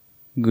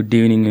Good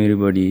evening,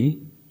 everybody.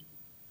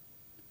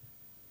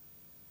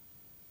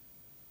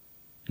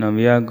 Now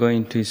we are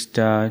going to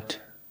start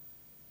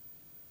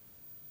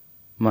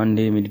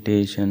Monday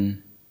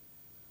meditation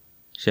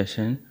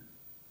session.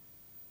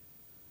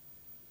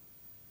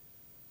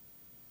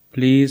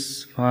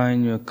 Please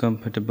find your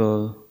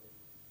comfortable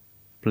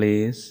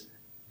place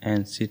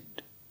and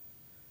sit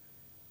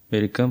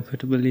very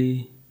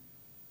comfortably.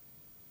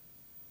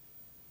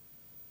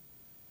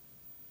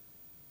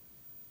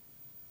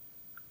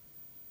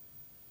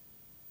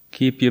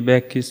 Keep your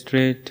back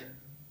straight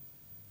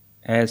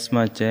as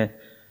much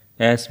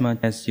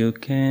as you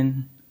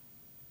can.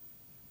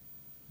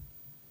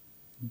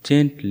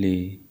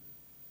 Gently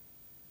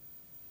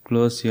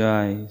close your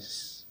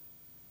eyes.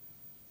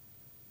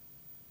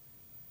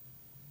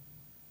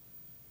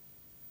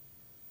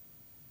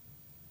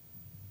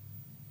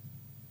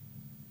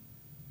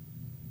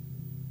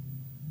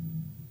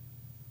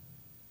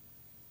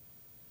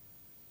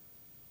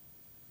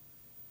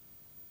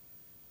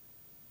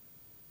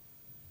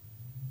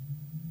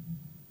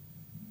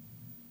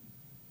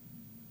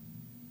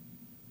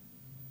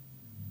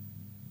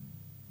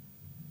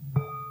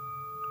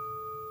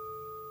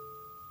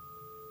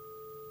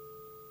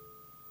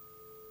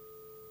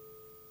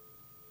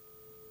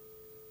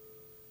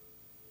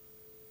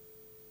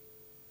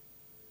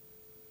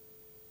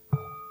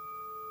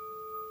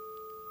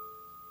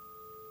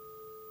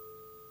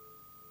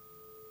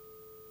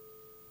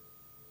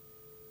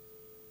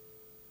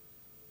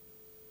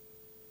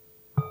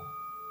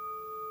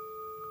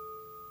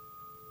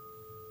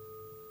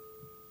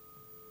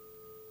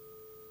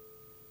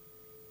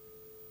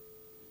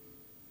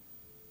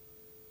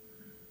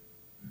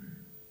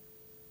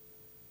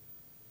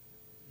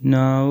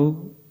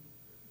 Now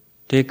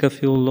take a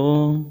few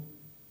long,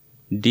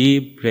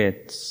 deep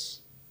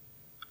breaths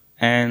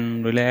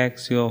and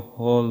relax your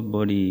whole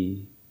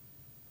body.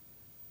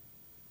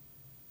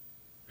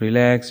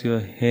 Relax your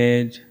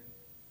head,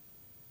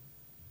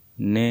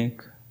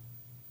 neck,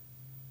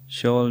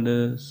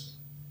 shoulders,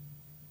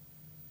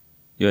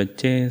 your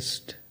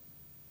chest,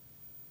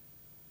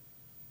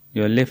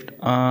 your left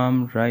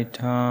arm,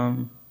 right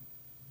arm,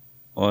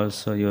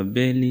 also your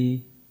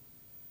belly,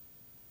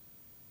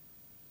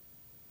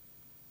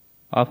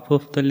 up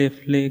of the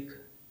left leg,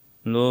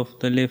 low of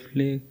the left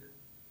leg,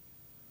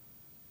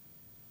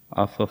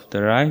 up of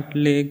the right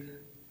leg,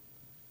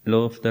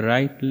 low of the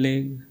right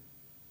leg,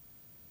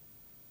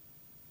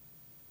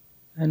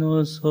 and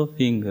also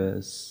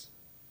fingers.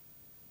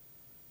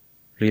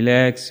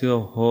 Relax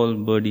your whole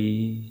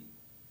body.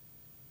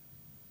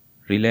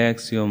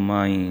 Relax your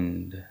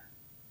mind.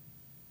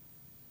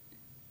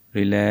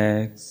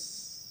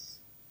 Relax,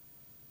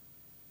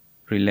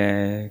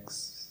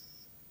 relax,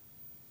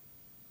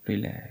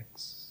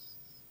 relax.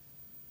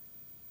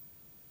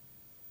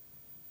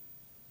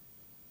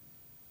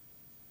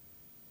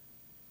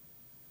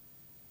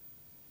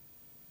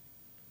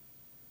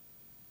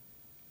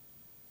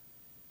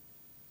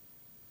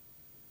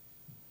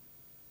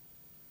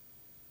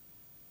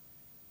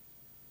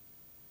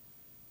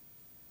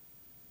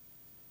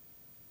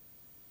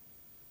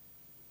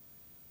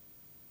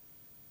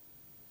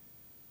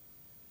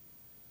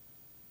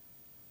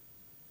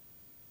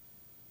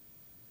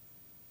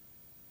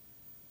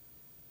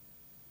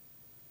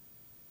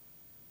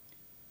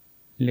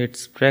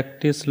 Let's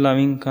practice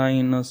loving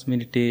kindness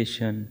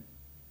meditation.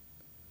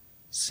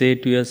 Say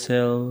to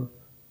yourself,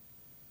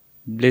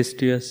 bless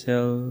to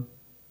yourself,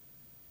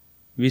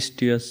 wish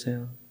to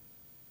yourself,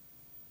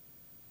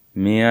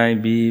 may I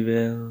be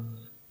well,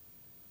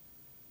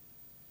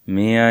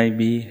 may I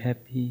be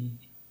happy,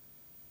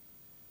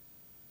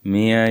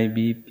 may I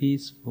be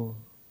peaceful,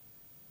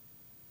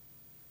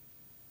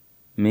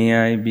 may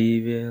I be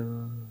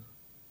well,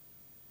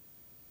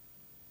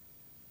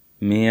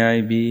 may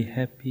I be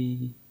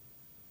happy,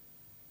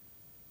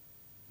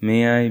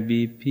 may I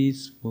be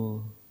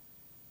peaceful.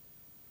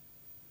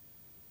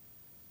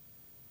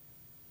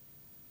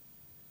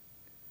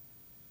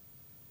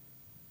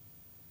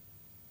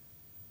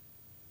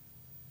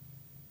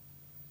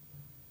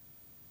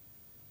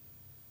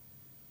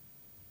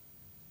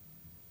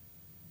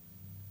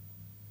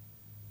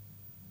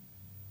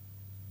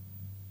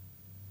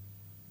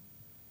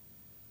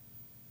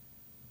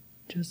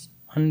 Just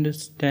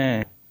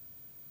understand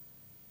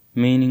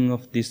meaning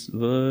of these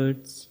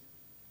words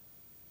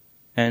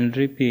and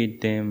repeat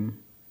them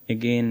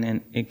again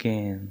and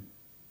again.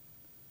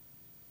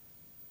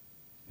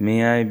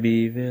 May I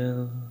be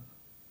well,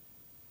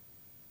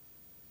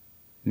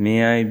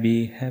 may I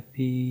be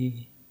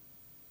happy,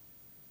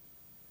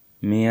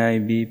 may I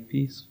be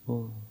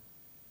peaceful.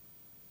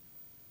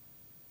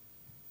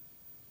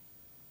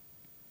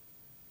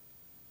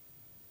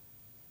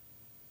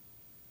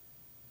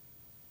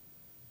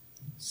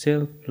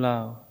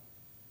 Self-love,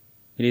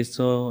 it is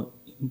so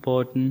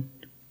important.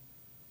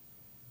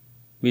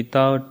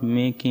 Without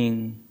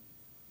making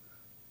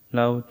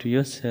love to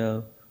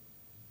yourself,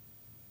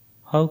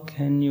 how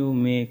can you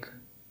make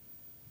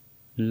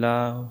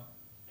love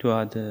to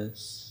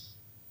others? .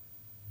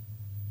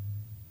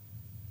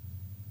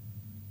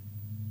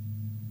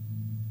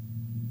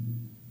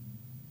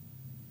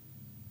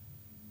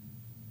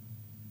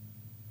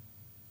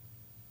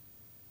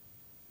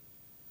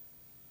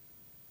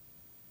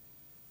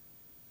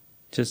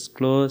 Just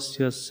close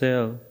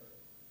yourself,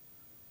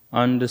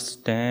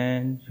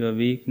 understand your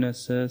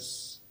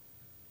weaknesses,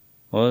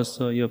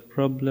 also your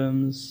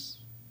problems.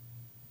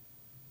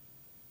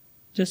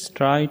 Just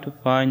try to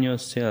find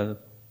yourself.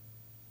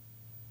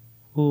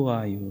 Who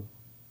are you?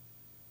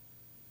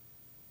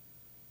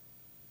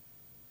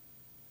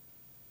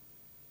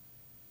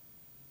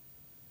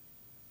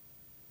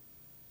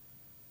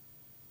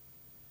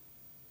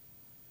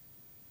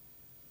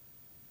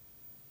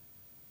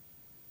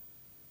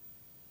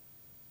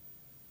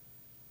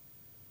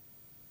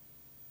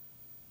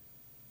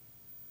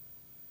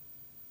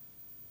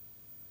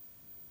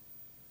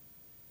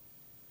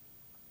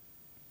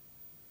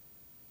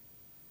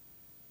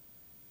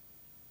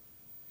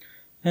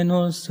 And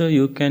also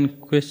you can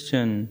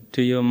question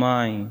to your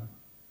mind,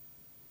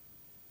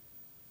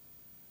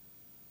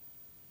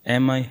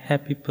 am I a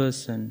happy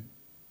person?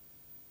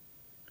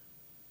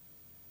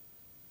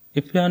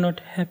 If you are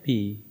not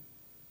happy,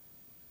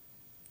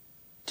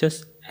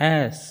 just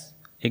ask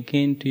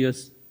again to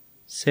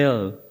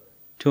yourself,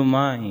 to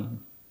mind,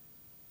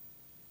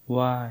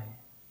 why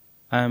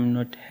I am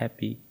not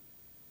happy.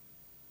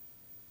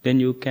 Then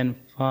you can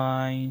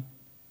find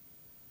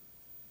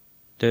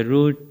the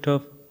root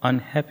of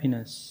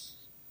unhappiness.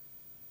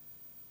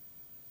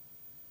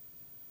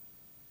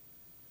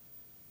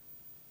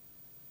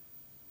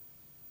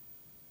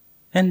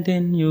 And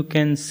then you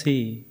can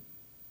see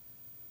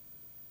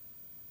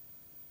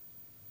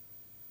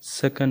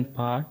second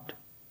part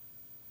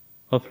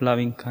of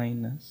loving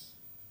kindness.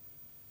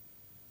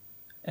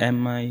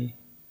 Am I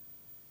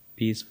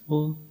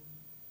peaceful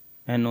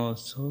and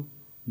also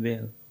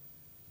well?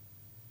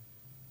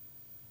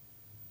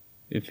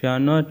 If you are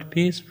not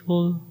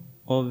peaceful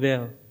or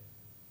well,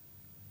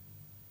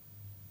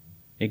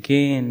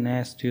 again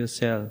ask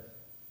yourself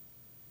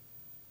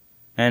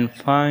and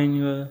find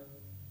your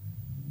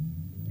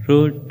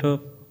root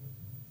of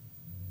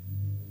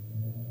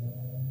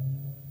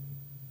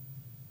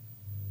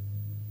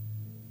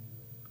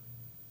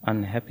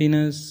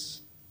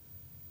unhappiness.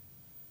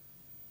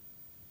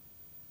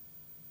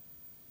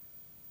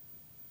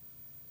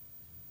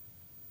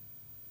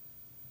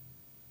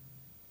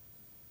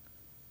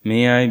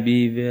 May I be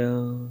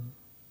well.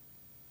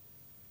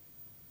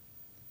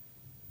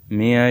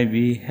 May I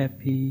be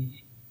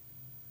happy.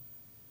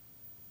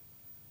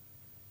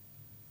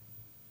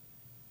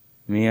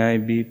 May I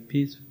be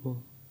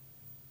peaceful.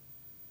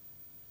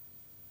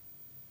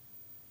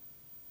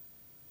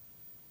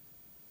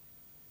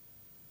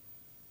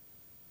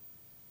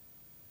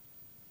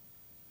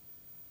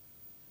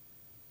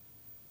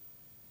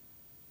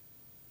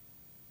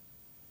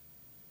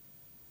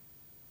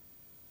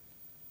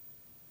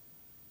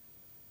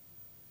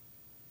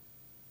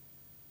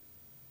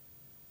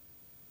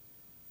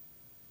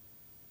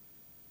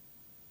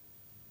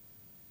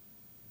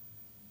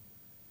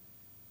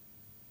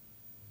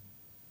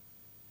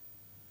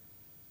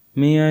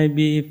 May I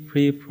be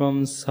free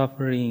from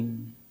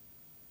suffering,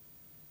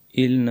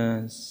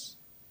 illness,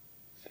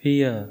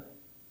 fear,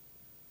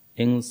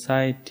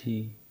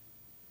 anxiety,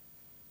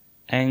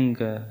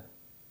 anger,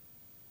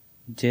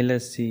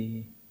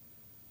 jealousy,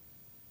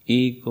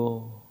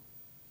 ego,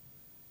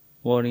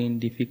 worry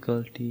and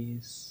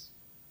difficulties.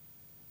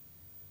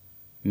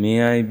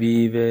 May I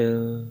be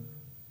well.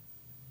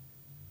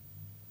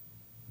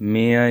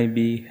 May I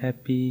be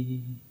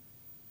happy.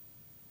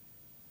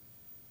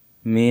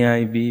 May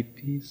I be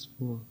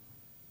peaceful.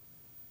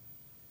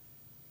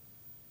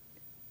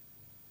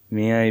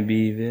 May I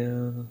be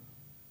well.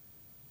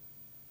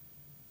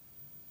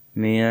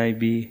 May I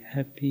be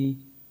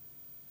happy.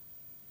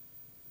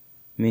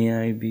 May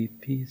I be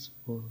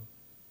peaceful.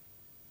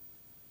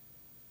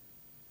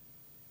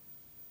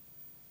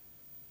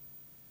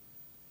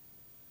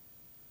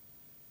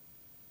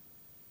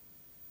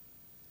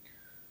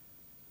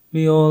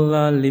 We all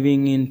are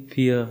living in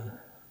fear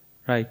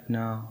right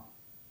now.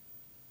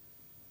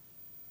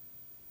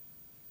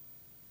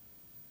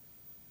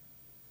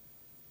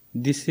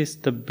 This is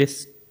the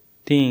best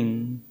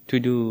thing to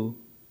do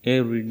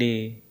every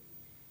day.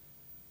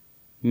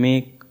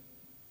 Make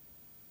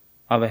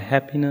our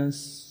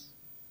happiness,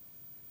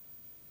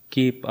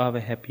 keep our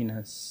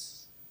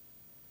happiness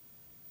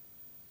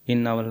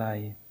in our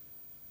life.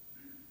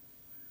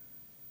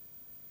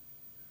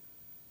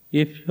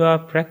 If you are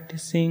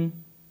practicing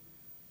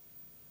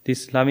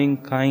this loving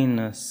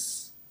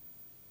kindness,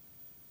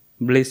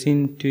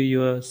 blessing to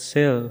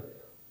yourself,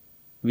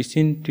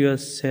 wishing to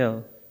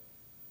yourself,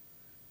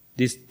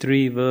 these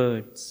three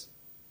words,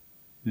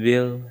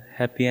 well,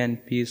 happy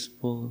and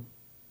peaceful,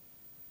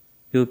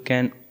 you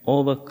can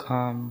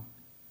overcome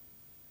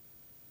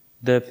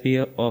the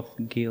fear of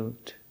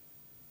guilt.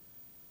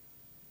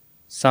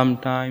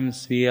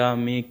 Sometimes we are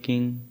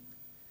making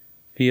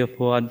fear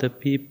for other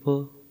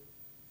people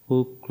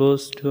who are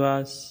close to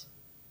us,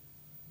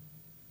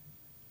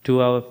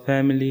 to our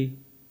family,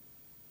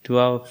 to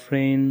our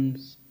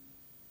friends,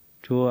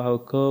 to our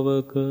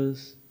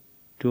co-workers,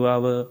 to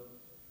our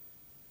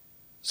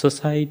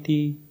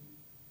society.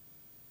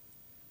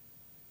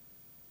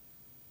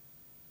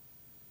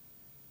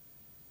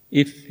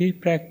 If we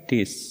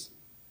practice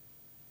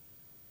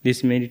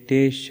This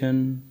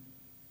meditation,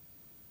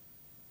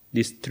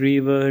 these 3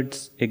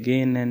 words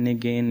again and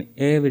again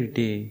every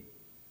day,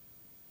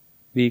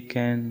 we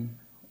can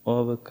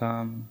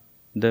overcome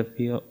the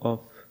fear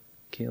of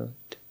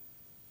guilt.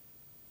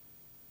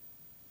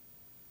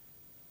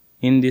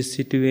 In this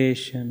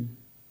situation,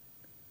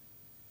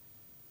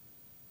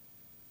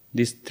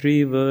 these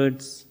 3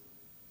 words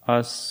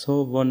are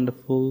so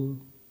wonderful,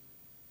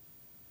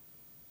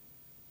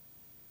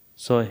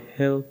 so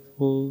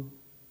helpful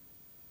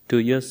to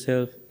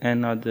yourself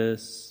and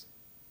others.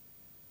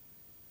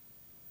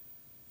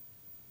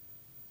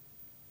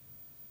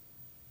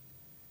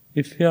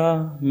 If you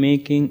are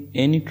making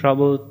any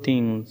trouble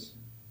things,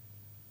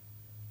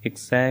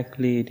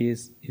 exactly it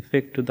is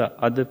effect to the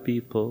other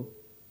people,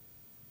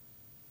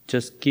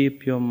 just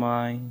keep your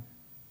mind.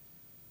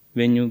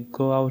 When you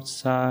go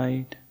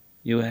outside,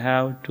 you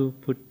have to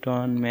put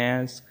on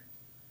mask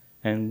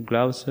and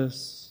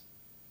gloves.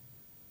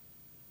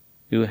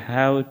 You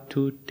have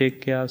to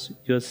take care of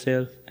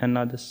yourself and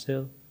other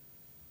self.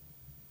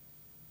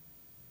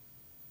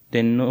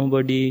 Then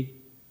nobody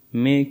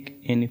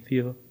make any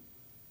fear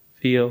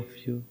of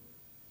you.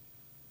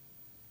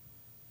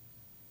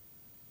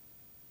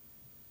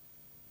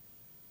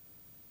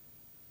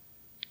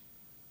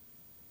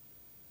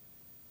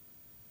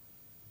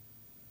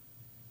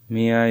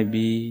 May I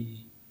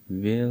be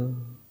well.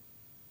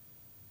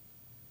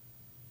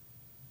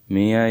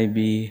 May I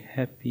be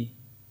happy.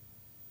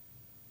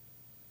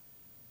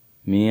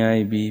 May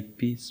I be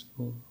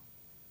peaceful.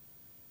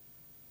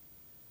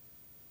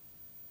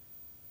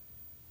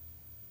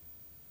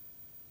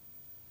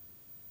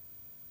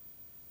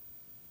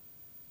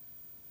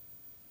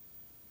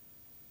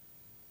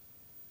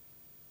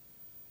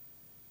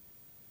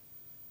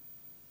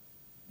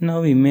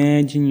 Now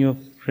imagine your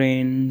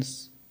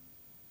friends,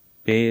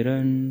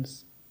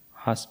 parents,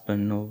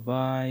 husband or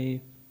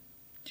wife,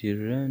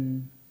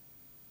 children,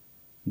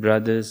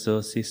 brothers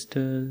or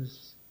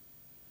sisters,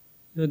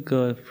 your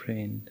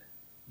girlfriend,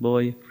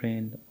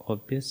 boyfriend or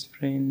best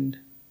friend,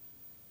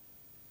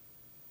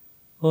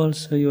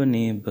 also your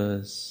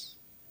neighbors,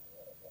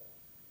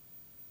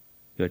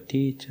 your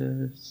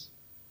teachers,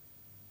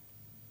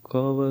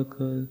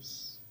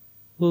 co-workers,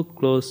 who are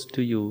close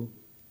to you,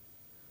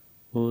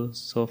 who are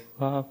so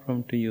far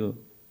from to you,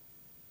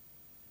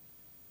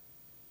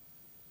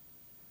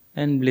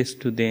 and bless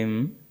to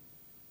them.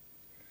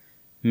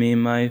 May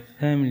my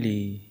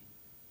family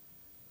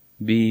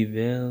be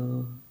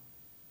well,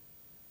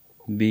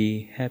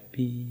 be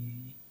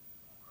happy,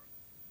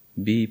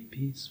 be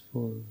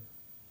peaceful.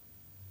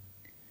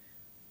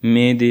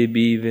 May they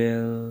be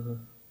well,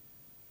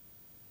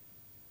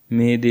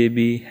 may they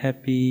be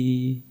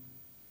happy,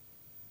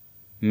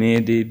 may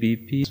they be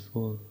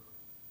peaceful.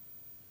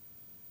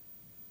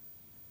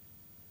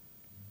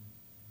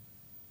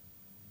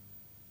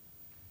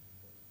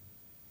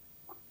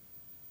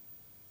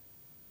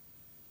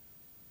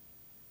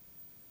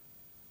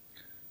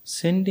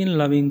 Sending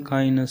loving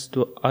kindness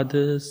to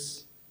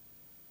others,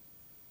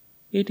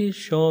 it is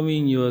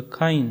showing your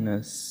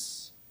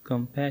kindness,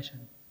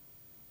 compassion.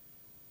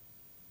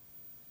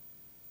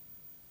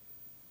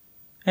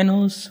 And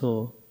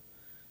also,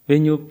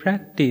 when you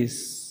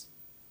practice,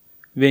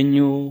 when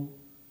you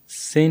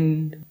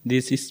send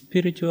these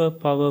spiritual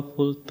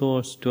powerful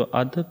thoughts to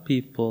other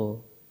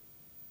people,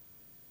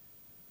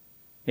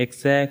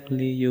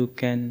 exactly you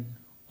can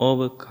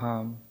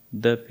overcome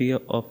the fear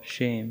of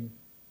shame.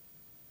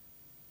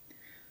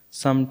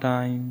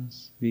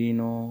 Sometimes we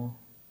know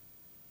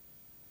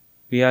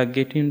we are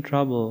getting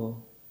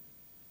trouble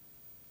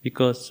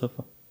because of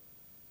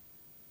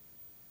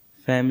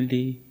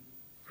family,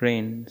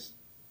 friends,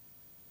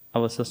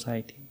 our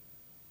society.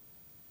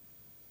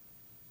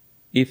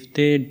 If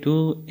they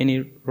do any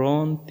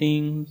wrong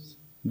things,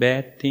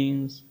 bad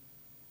things,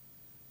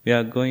 we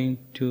are going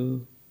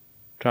to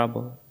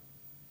trouble.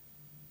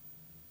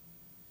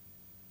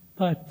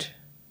 But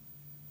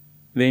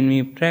when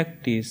we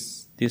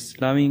practice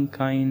this loving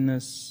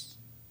kindness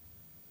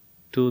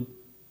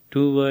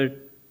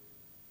toward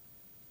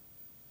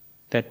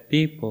that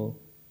people,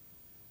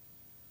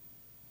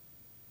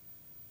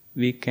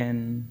 we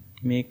can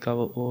make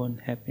our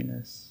own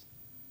happiness.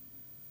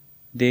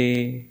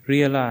 They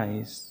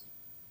realize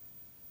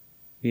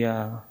we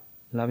are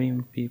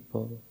loving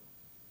people,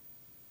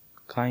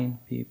 kind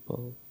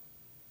people.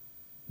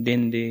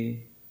 Then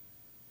they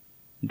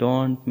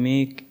don't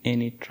make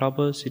any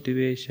trouble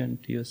situation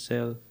to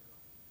yourself.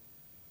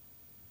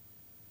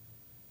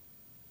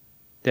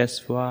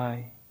 That's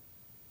why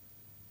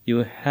you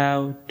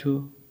have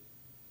to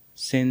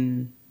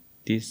send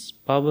these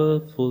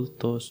powerful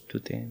thoughts to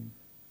them.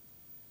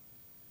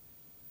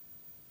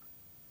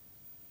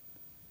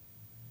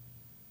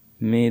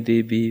 May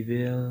they be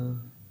well.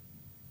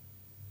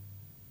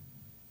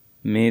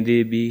 May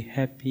they be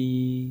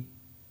happy.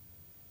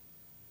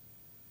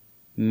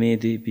 May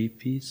they be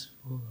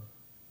peaceful.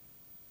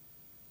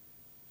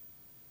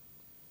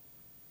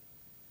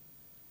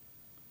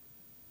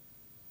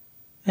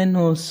 And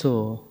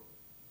also,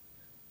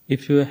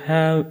 if you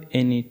have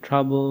any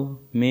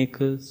trouble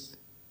makers,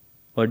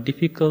 or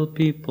difficult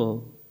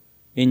people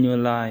in your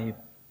life,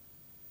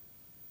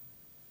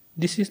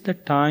 this is the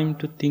time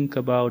to think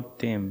about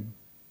them.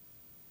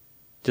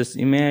 Just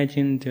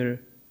imagine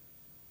their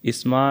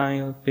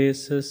smile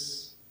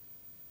faces.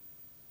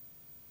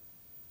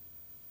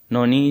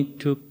 No need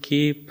to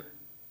keep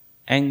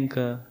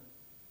anger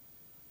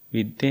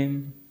with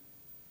them.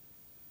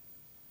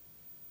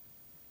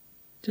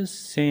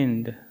 Just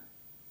send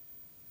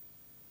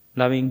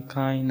loving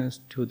kindness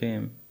to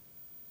them.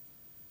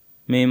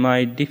 May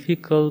my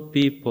difficult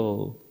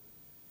people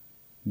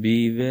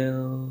be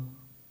well,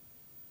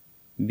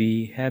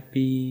 be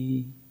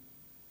happy,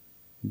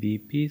 be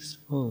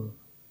peaceful.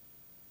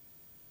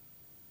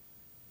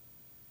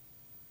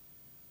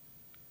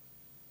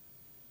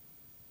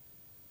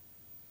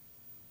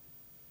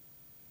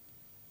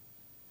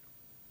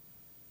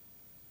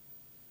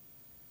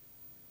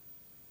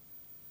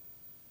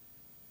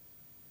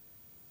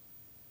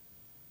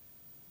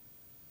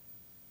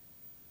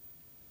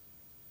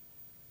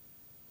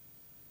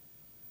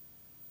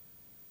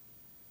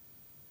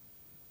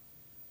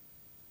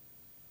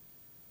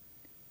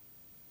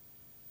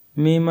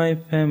 May my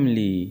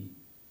family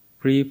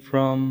free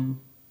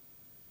from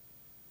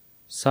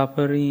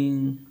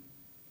suffering,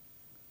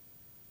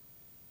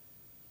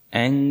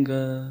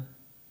 anger,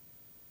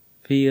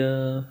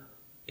 fear,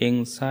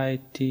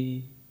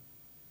 anxiety,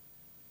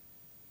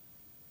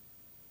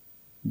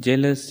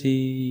 jealousy,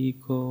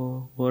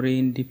 ego, worry,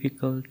 and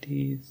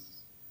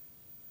difficulties.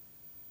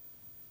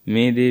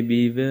 May they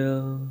be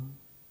well,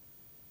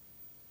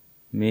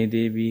 may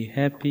they be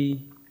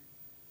happy,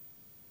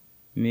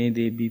 may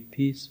they be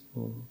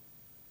peaceful,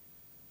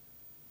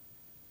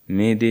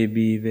 may they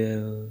be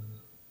well,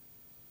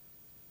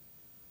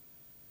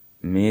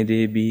 may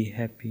they be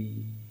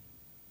happy,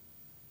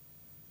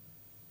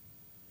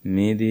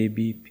 may they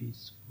be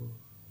peaceful.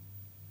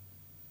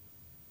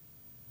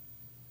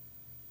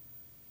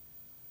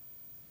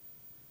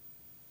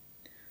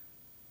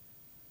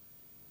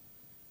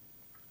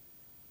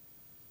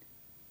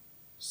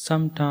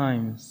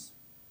 Sometimes,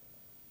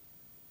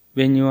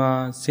 when you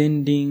are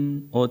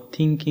sending or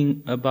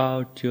thinking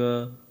about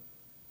your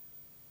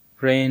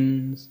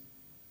friends,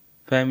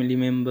 family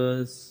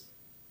members,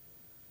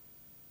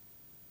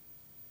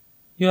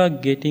 you are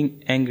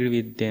getting angry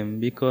with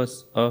them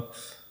because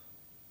of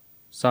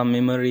some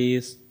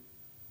memories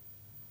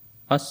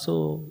are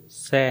so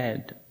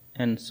sad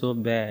and so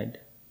bad.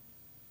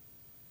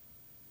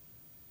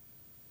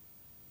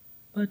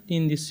 But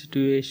in this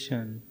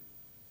situation,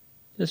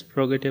 just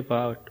forget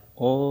about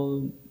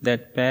all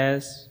that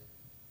past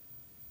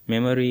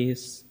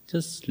memories,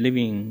 just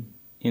living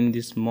in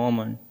this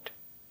moment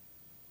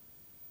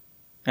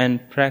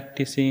and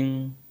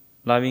practicing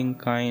loving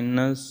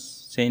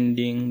kindness,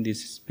 sending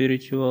this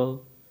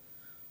spiritual,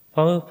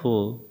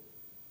 powerful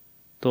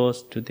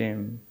thoughts to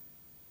them.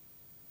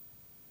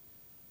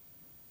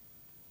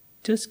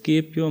 Just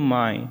keep your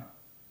mind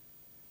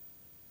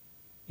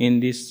in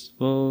this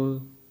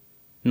world,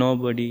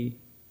 nobody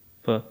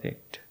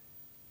perfect.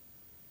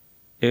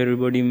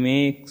 Everybody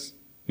makes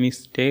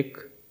mistake.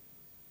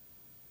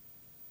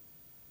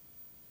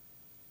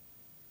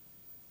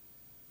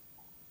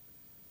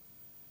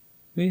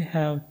 We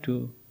have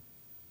to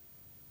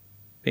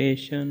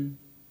patient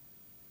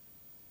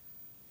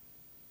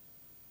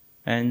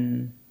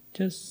and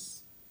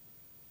just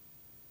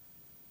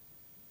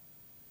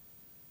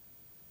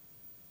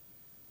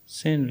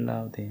send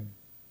love them.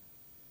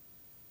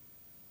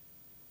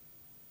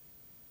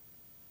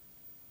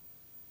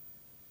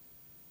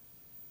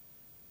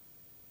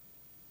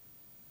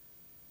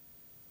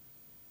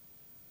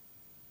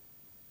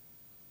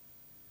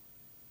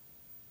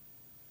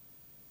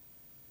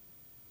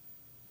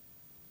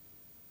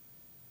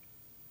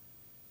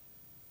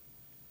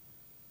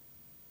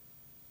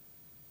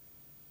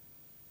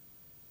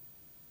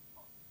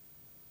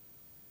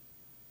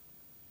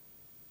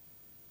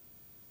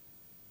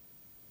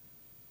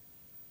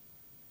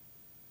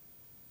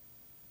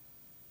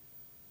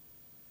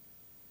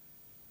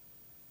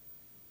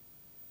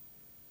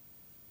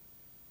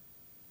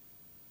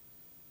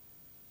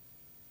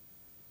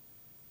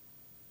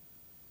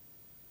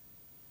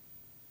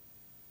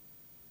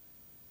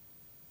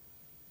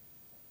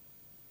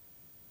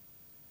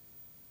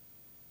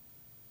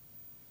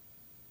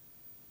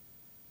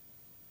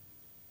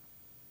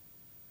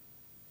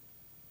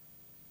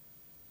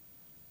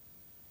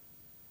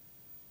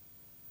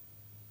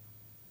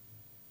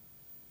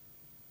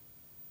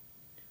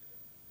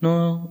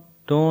 No,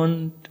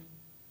 don't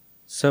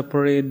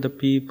separate the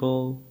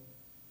people,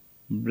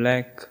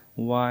 black,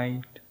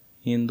 white,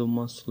 Hindu,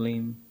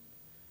 Muslim,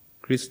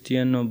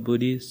 Christian or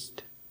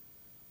Buddhist.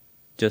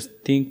 Just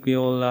think we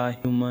all are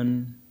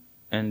human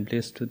and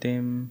bless to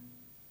them.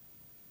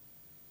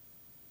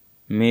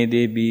 May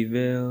they be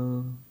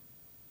well,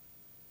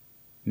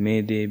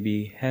 may they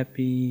be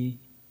happy,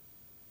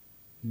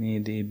 may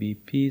they be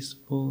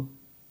peaceful.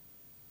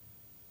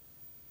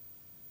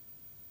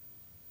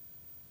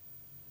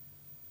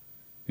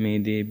 May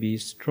they be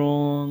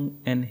strong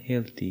and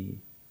healthy,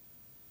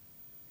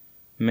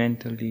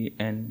 mentally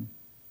and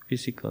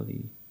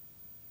physically.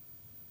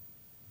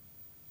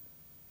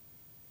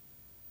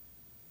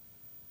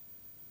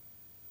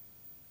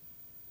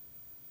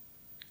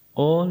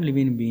 all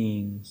living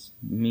beings,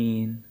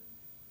 mean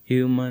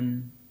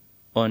human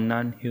or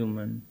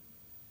non-human.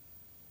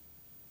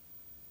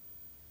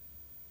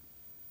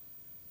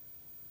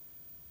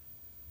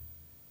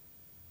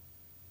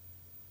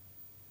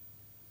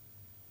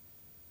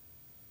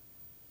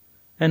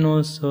 And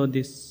also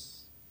this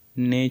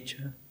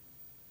nature.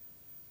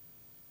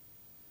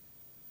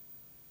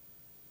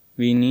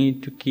 We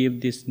need to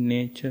keep this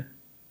nature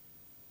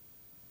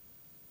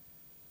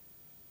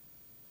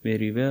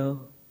very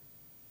well.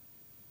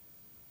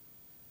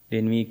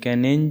 Then we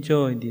can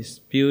enjoy this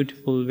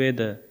beautiful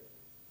weather,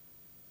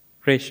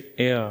 fresh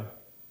air.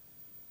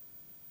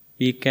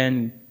 We can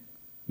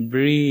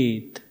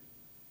breathe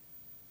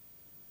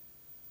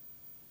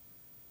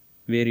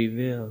very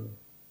well.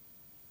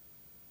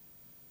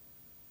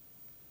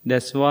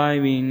 That's why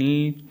we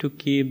need to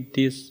keep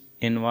this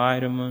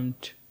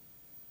environment,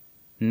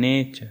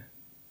 nature,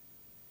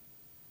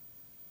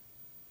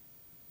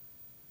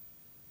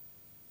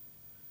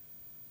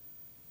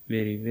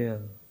 very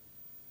well.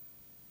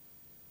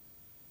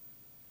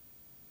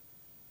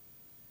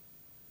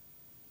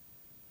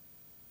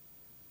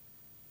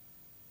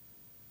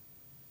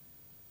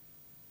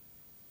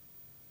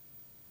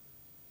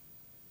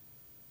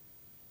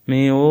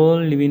 May all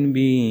living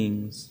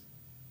beings,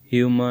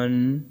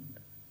 human,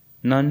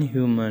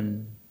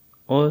 non-human,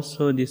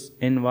 also this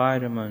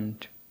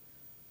environment,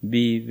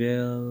 be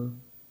well,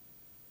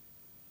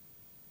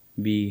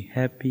 be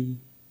happy,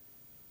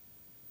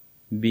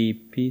 be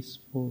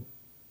peaceful.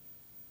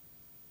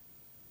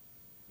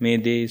 May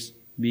they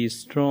be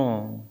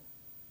strong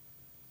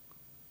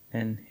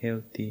and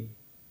healthy.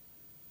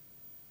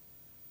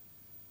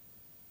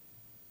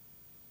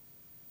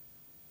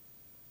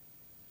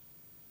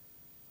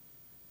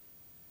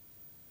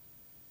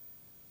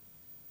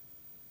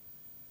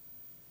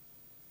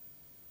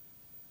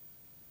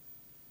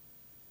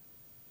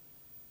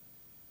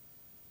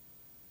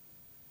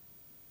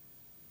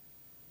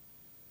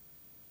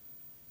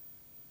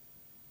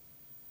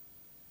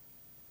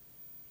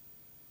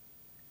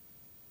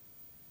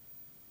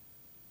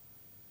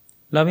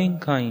 Loving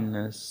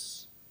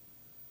kindness,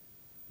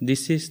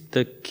 this is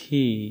the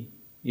key,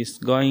 is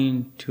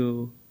going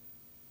to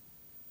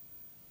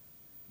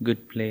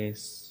good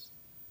place.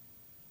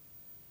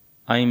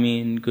 I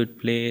mean good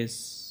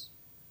place.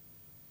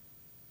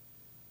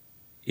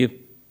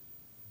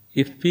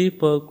 If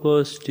people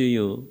close to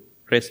you,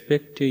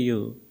 respect to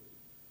you,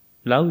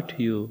 love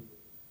to you,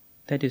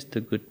 that is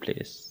the good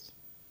place.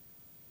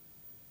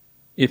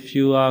 If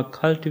you are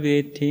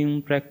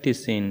cultivating,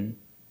 practicing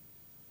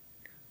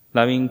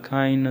loving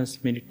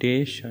kindness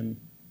meditation,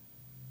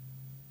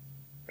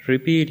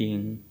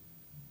 repeating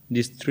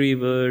these 3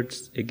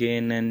 words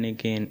again and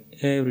again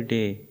every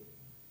day,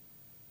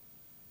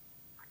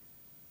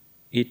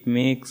 it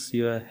makes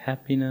your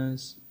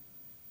happiness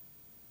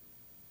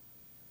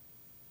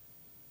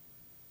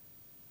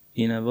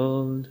in a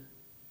world.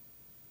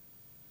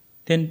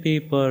 Then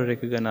people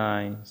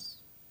recognize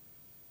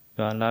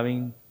you are a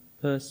loving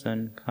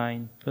person,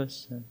 kind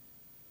person.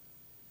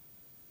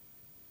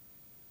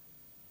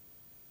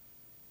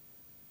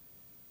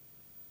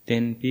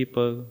 Then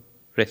people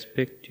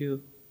respect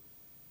you,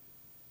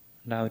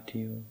 love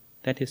you.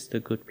 That is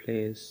the good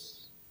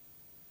place.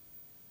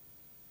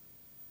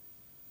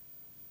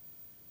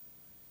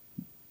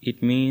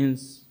 It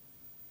means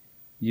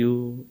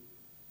you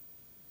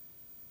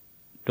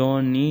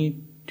don't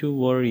need to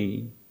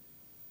worry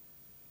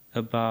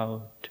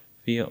about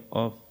fear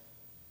of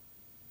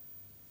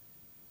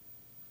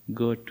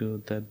go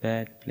to the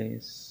bad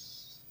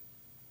place.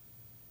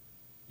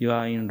 You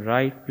are in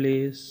right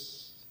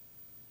place.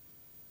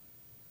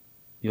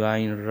 You are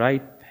in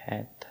right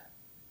path.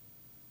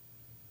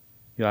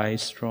 You are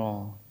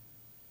strong.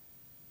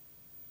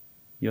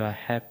 You are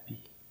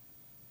happy.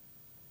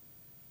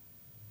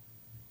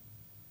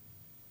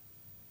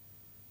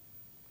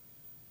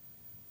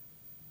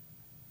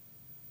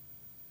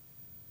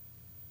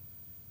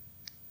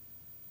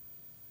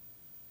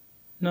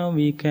 Now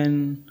we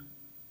can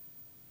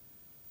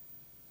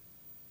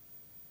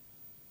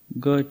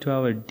go to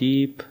our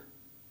deep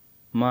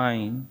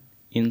mind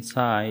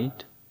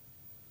inside.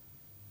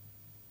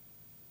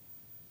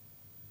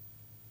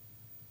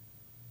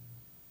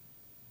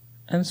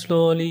 And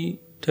slowly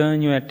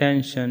turn your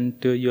attention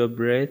to your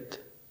breath.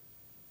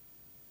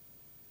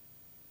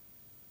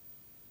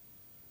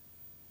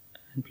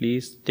 And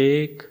please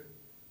take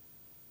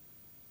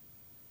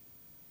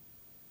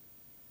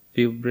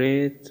few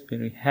breaths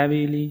very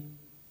heavily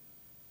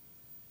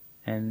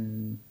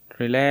and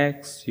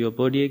relax your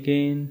body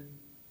again.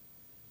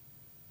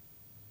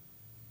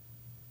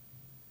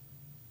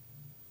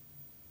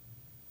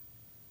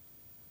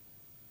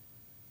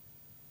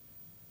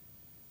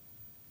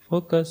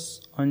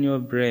 Focus on your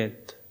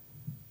breath.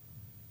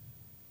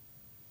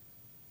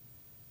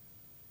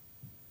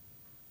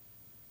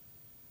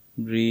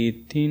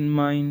 Breathe in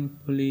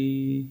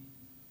mindfully.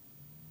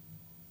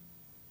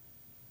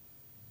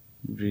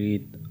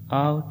 Breathe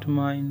out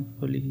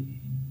mindfully.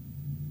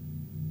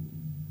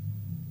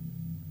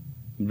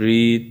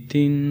 Breathe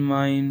in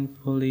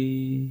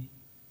mindfully.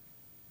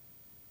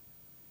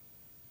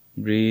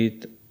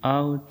 Breathe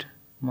out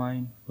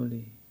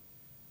mindfully.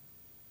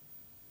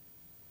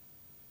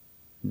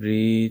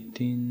 Breathe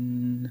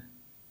in.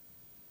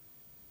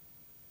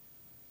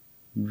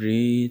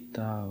 Breathe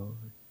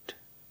out.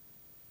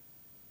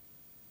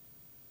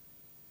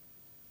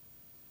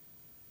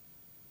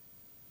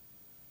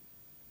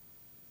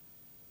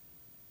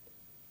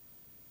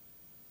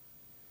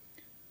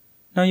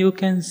 Now you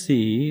can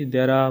see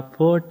there are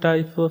 4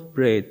 types of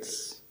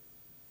breaths.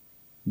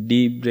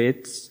 Deep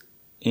breaths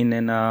in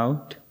and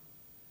out,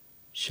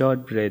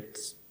 short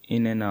breaths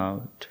in and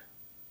out.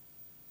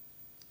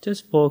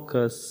 Just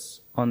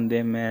focus on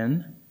them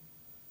and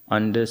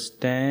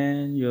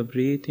understand your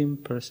breathing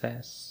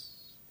process.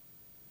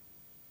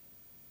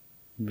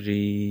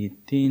 Breathe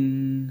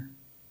in,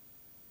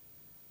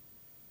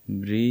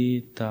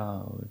 breathe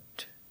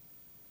out.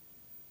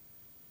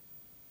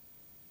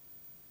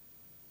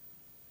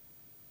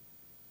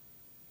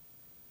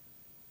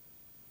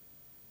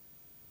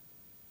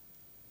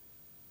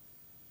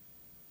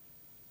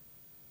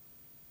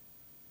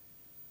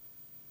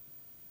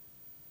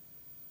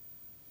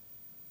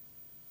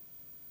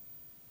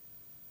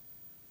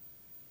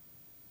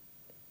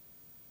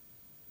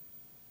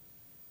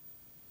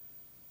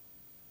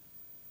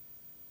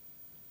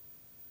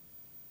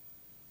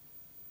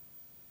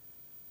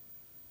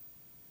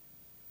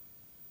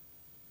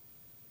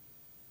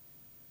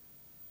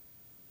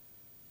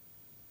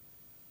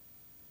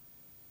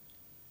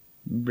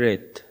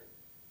 Breath.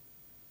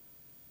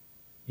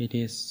 It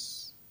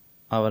is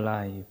our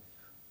life.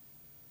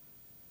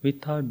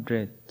 Without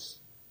breath,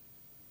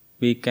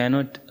 we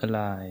cannot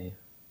alive.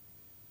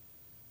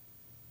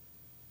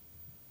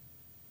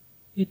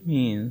 It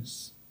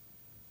means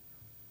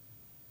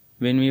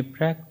when we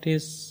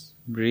practice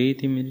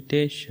breathing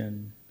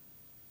meditation,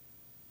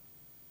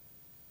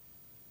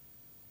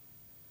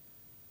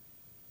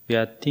 we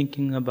are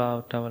thinking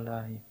about our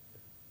life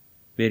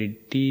very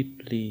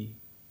deeply.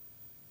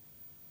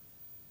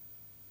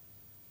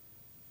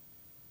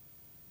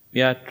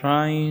 We are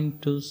trying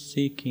to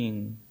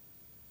seeking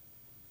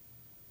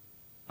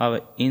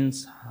our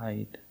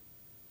inside.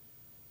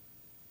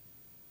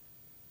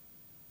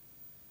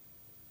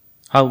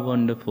 How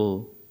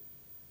wonderful.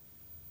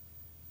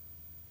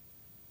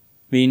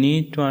 We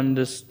need to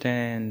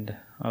understand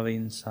our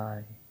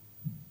inside.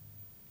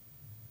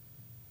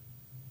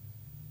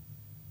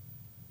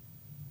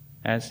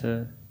 As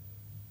a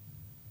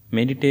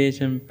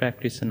meditation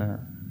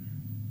practitioner,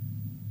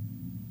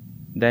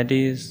 that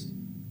is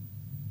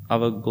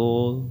our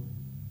goal,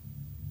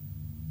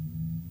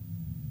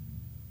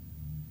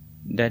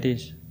 that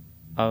is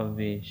our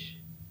wish.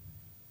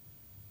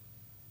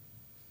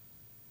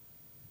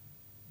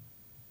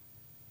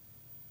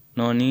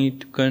 No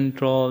need to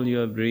control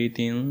your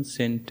breathing.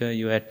 Center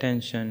your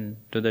attention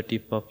to the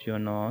tip of your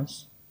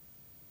nose.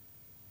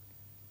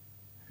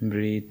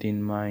 Breathe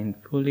in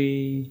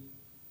mindfully.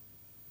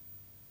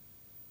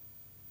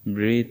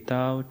 Breathe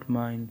out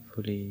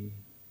mindfully.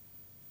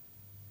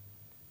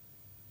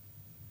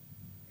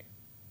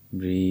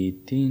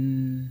 Breathe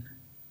in.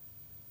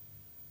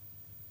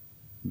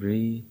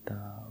 Breathe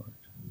out.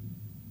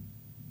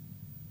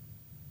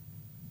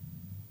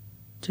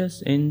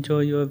 Just enjoy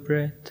your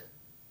breath.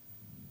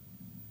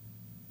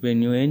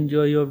 When you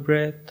enjoy your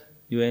breath,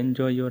 you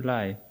enjoy your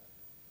life.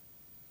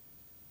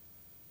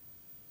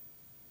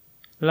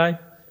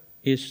 Life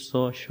is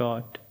so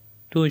short,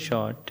 too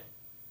short.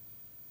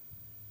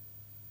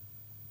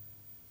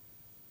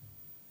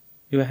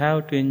 You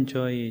have to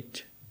enjoy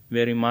it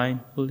very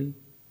mindfully.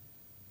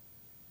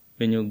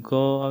 When you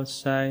go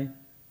outside,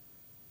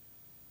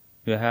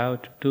 you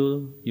have to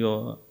do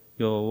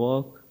your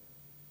work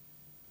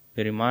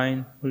very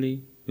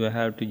mindfully. You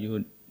have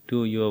to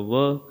do your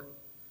work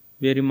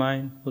very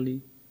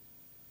mindfully.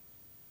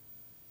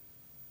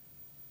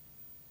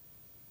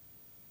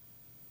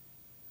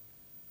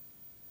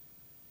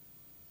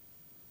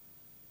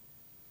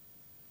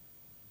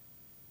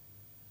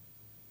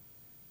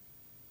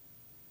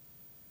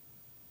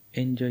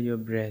 Enjoy your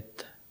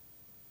breath.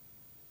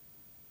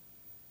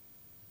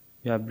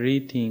 You are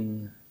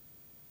breathing.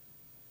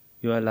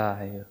 You are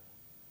alive.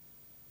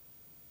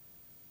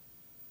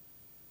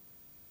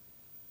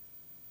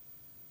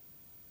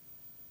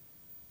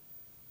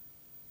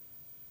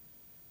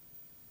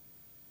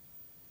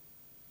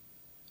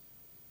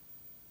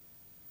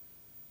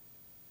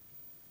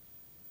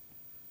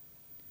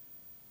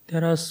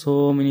 There are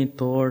so many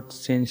thoughts,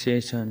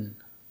 sensations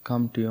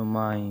come to your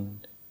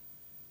mind.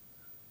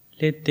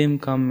 Let them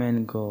come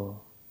and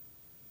go.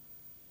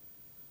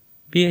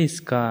 Be a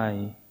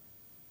sky.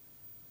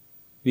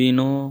 We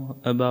know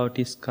about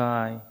the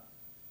sky.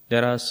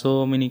 There are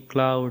so many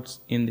clouds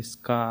in the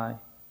sky.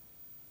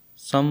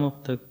 Some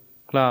of the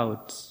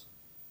clouds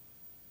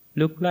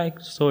look like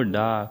so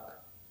dark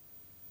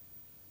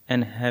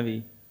and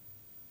heavy.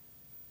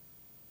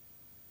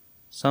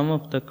 Some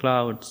of the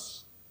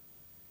clouds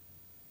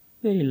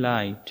very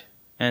light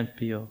and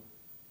pure.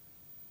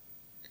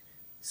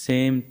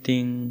 Same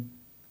thing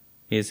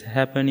is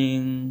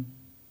happening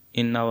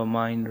in our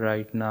mind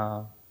right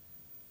now.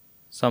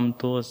 Some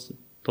thoughts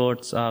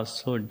thoughts are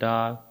so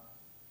dark,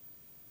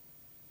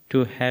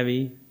 too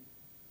heavy.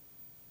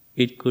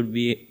 It could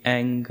be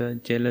anger,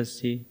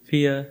 jealousy,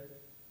 fear,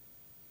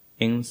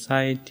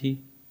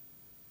 anxiety,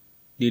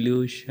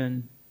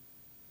 delusion.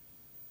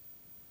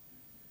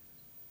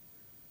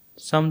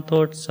 Some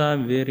thoughts are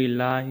very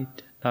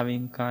light,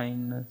 loving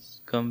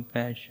kindness,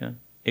 compassion,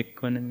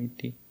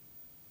 equanimity,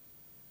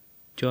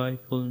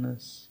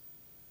 joyfulness.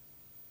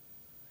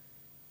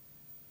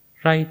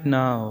 Right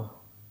now,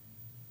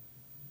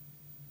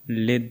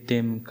 let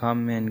them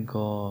come and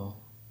go.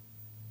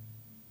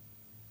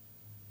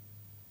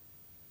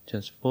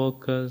 Just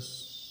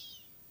focus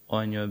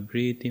on your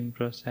breathing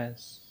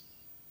process.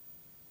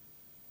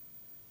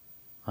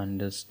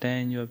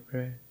 Understand your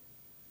breath.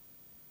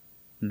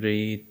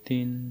 Breathe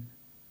in,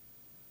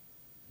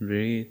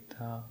 breathe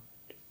out.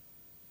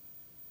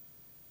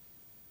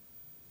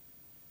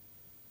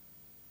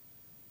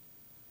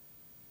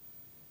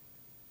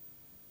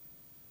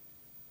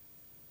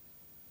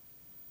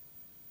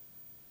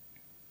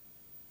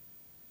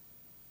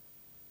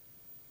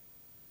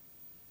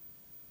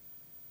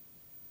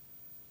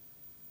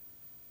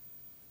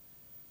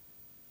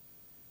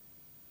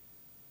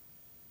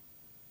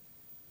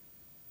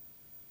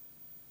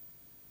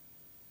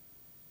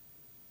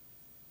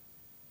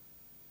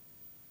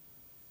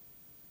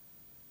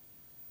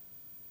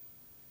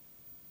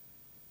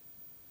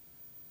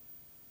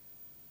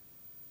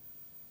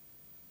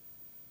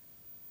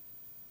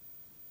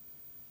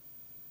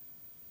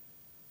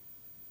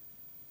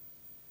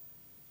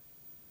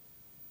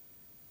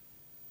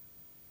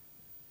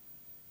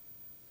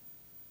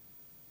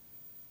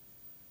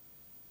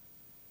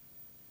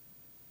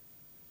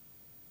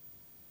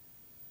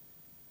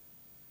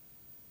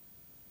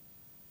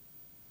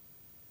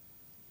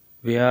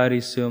 Where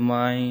is your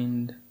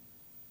mind?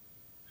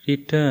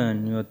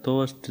 Return your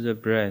thoughts to the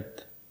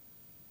breath.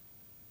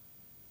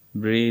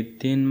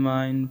 Breathe in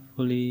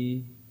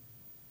mindfully.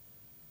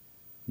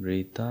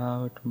 Breathe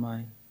out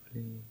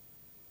mindfully.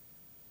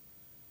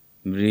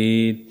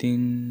 Breathe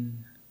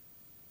in.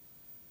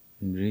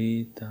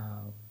 Breathe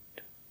out.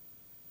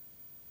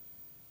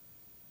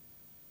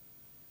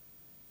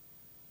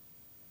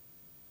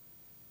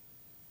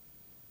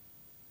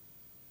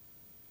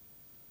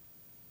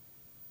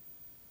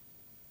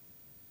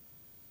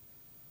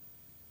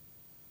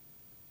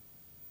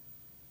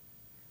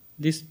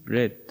 This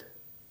breath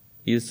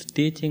is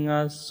teaching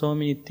us so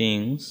many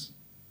things.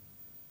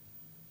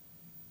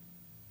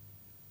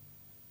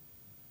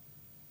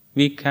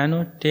 We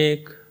cannot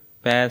take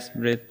past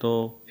breath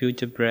or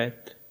future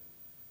breath.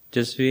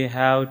 Just we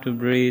have to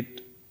breathe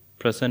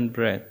present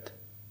breath.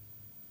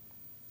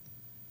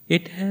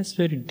 It has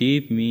very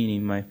deep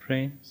meaning, my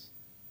friends.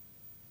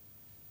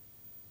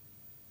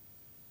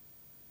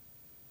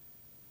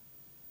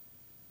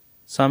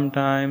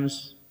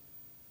 Sometimes,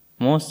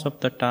 most of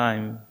the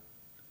time,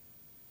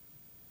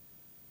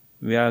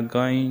 we are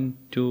going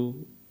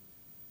to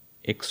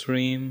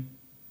extreme,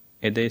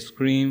 either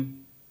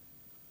extreme,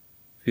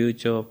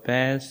 future or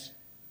past.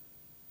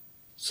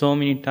 So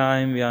many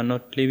times we are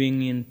not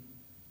living in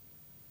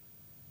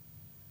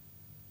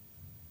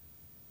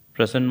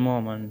present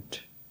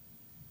moment.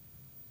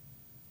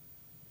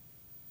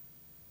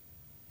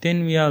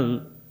 Then we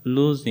are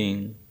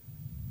losing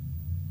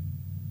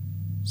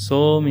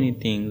so many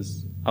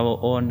things, our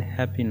own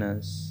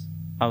happiness,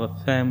 our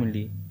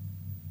family,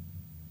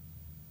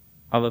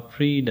 our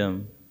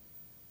freedom,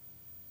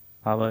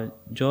 our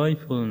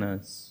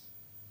joyfulness.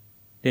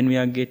 Then we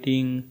are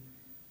getting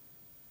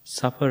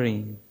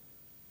suffering,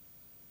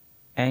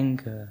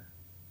 anger,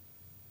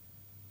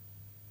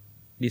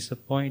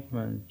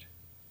 disappointment.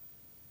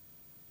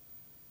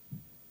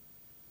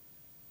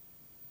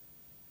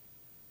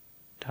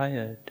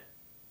 Tired.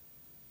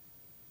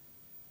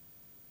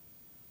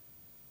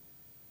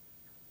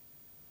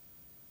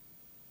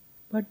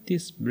 But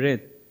this breath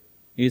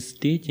is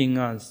teaching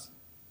us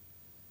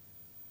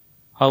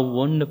how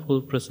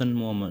wonderful present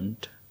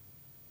moment.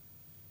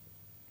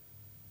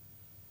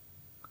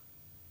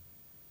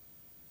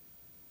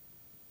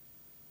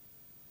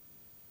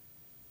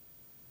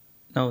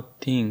 Now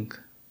think,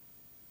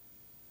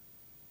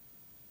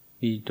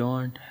 we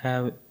don't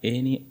have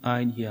any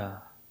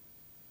idea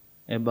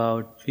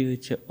about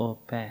future or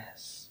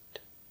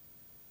past.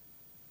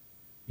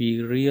 We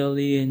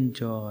really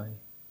enjoy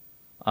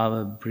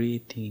our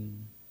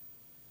breathing.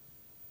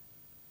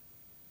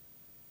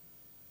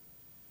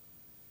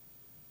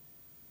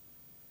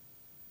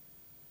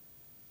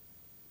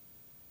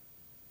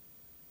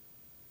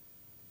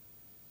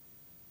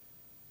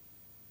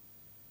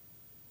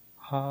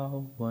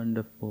 How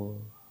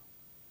wonderful.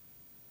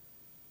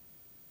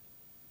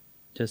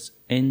 Just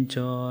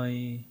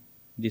enjoy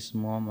this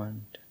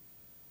moment.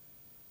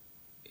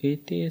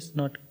 It is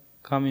not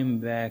coming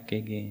back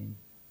again.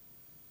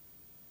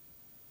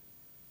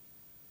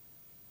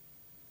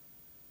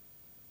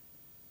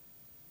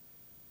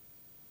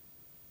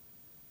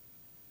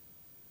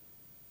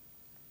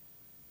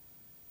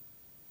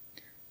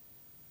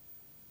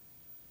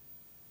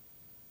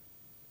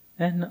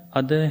 On the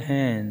other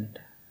hand,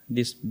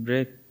 this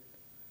breath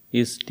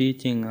is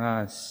teaching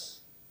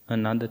us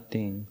another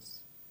things.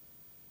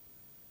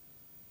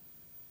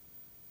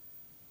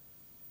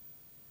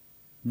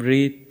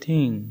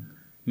 Breathing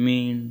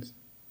means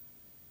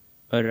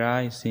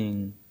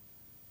arising.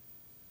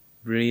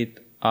 Breathe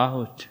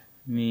out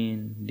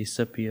means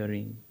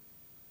disappearing.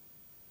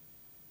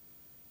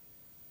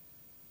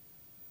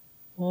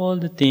 All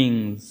the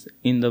things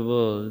in the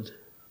world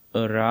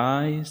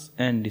arise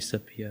and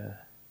disappear,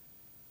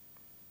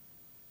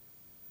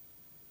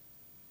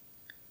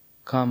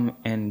 come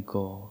and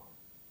go.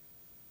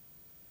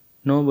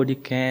 Nobody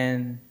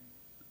can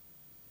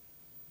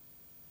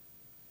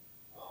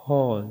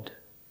hold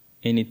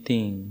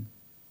anything,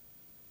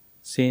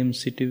 same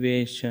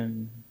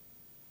situation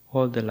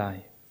all the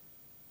life.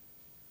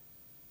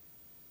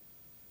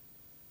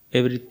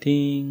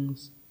 Everything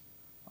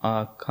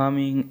are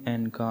coming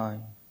and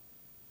going,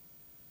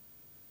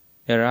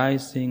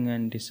 arising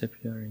and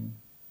disappearing.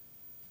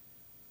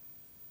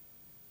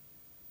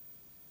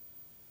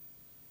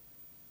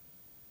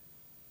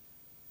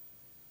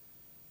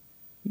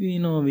 We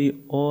know we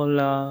all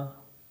are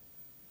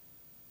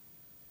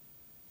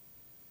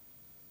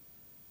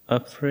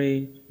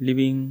afraid,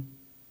 living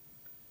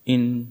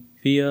in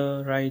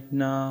fear right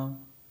now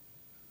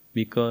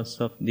because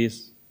of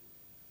this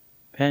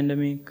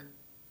pandemic,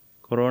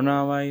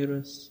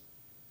 coronavirus.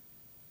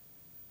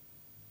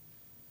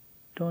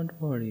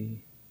 Don't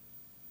worry.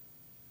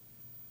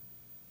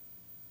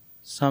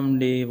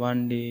 Someday,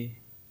 one day,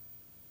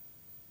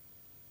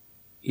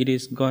 it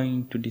is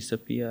going to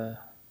disappear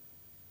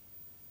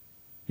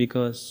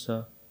because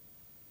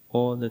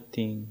all the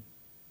things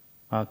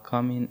are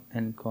coming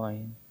and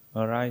going,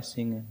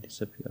 arising and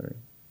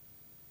disappearing.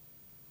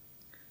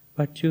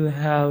 But you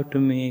have to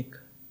make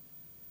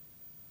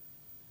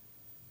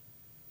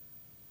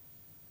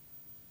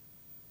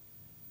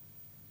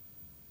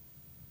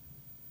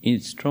a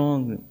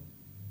strong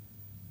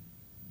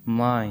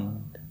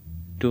mind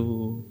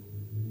to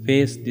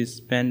face this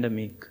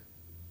pandemic.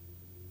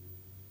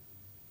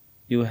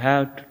 You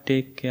have to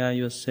take care of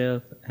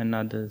yourself and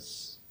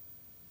others.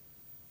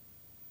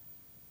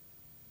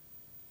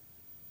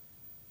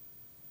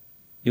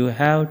 You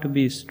have to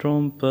be a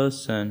strong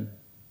person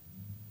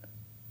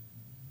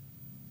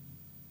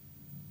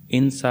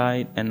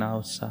inside and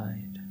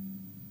outside.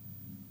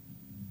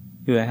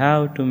 You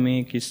have to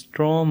make a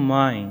strong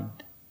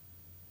mind.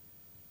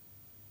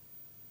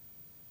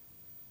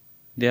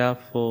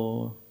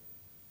 Therefore,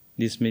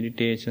 this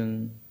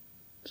meditation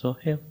is so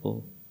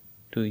helpful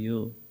to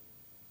you.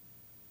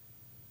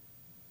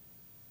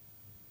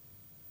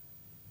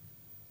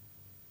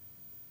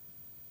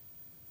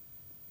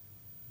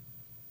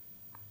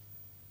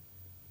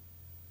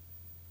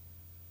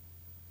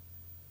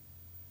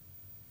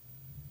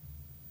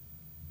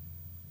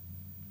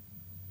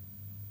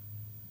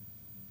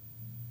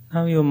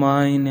 Now your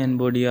mind and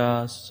body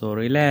are so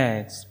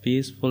relaxed,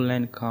 peaceful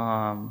and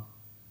calm.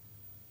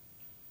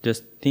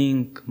 Just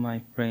think,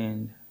 my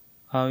friend,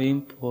 how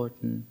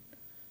important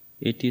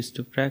it is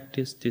to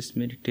practice this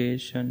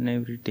meditation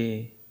every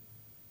day.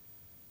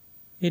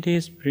 It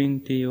is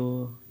bring to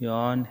you your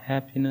own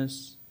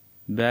happiness,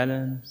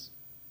 balance,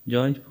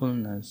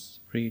 joyfulness,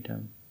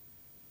 freedom.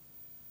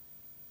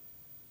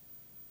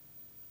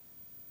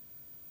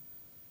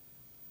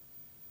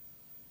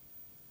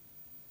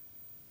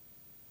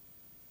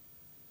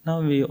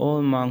 Now we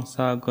all monks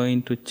are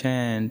going to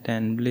chant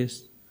and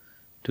bless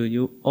to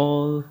you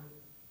all.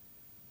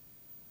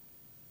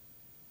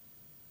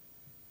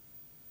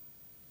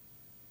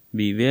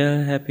 Be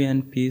well, happy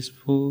and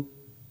peaceful.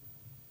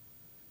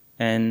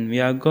 And we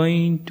are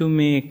going to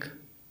make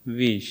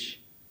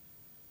wish.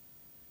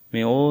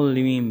 May all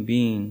living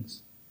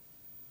beings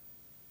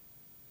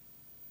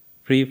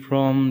free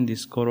from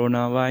this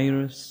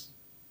coronavirus.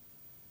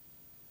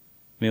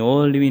 May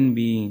all living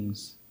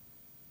beings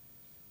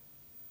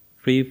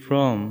free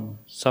from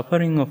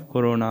suffering of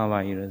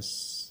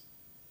coronavirus.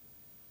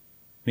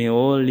 May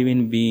all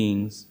living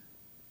beings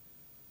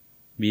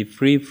be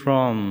free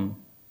from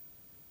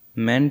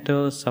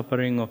mental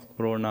suffering of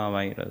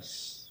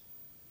coronavirus.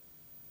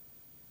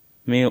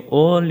 May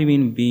all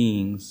living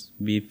beings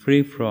be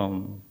free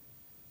from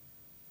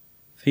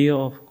fear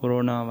of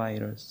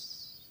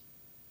coronavirus.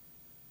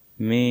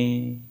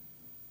 May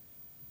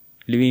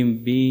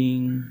living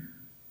beings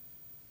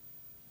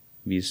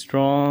be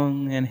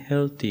strong and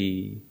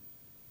healthy.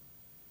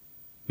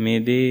 May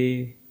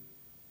they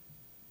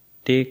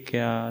take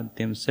care of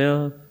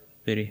themselves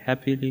very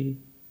happily.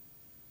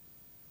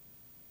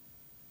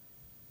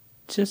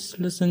 Just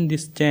listen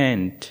this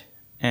chant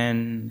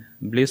and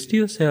bless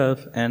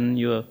yourself and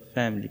your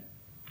family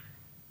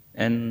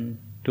and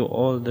to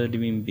all the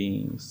living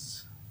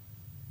beings.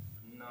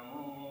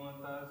 Namo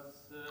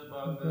tassa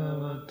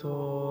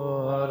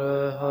bhagavato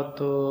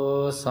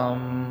arahato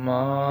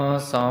samma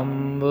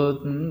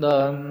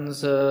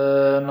sambuddhassa.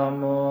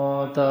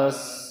 Namo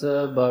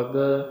tassa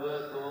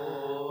bhagavato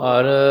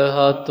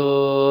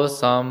arahato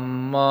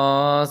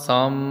samma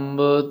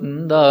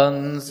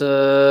sambuddhassa.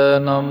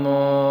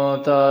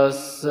 Namo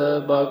tassa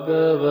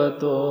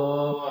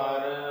bhagavato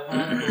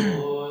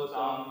arahato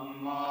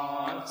samma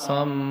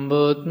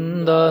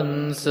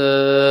සම්බුද්දන්ස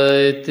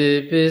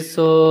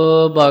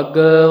ඉතිපිසෝ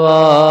භගවාරහං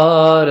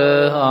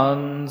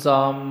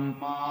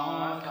සම්මා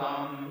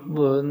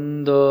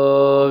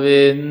සම්බුද්ධෝ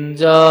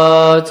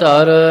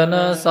විඤ්ඤාචරණ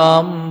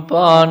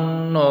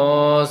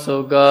සම්පන්නෝ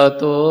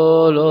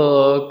සුගතෝ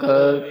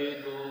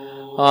ලෝකවිදු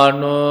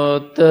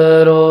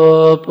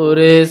අනුත්තරෝ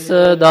පුරිස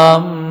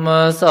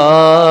ධම්මසාරති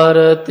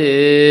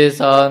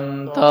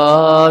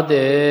සන්තා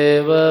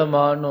දේව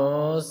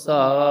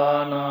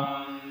මනුස්සානං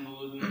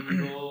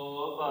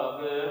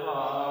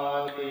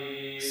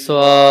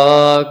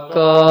ස්වාක්ඛාතෝ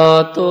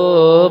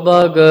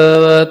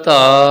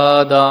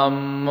භගවතා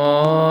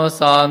ධම්මෝ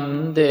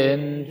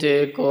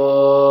සන්දෙන්තිකෝ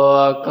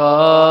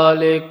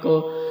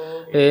අකාලිකෝ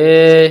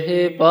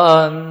ඒහි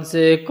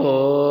පන්සිකෝ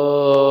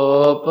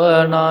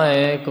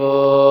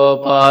පනයකෝ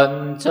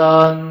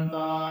පංචන්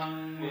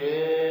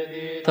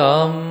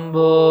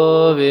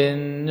තම්බෝ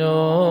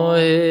විඤ්ඤෝ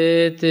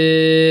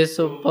හේති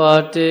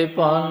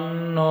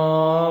සුපටිපන්නෝ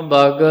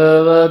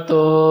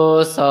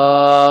භගවතෝ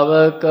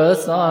ශාවක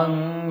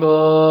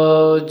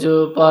සංඝෝ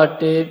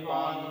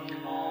උජුපටිපන්නෝ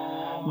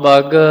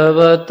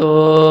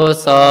භගවතෝ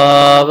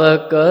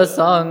ශාවක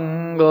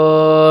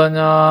සංඝෝ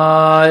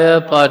ඥාය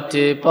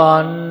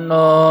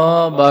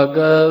පටිපන්නෝ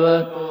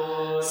භගවතෝ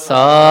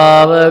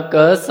ශාවක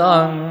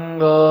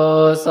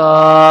සංඝෝ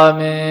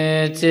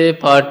සාමේචි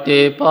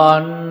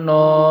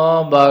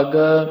පටිපන්නෝ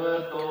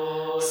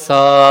භගවතෝ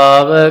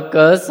ශාවක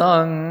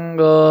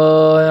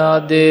සංඝෝ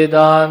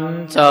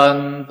යදිදං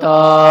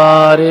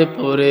චන්තාරි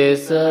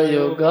පුරිස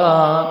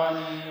යුගා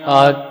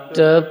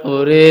අට්ඨ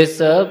පුරිස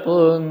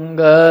පුංගලායස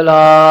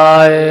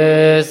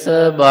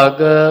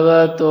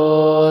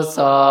භගවතෝ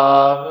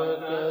ශාවක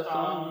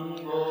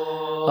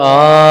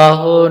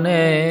ආහුනේයෝ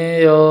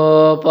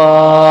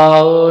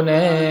පාහුනේයෝ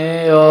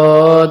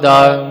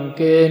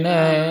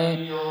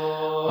දංකිනේයෝ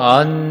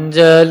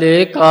අංජලි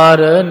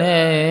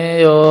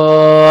කරණේයෝ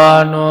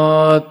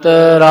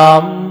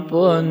අනුත්තරම්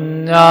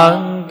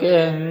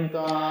පුඤ්ඤං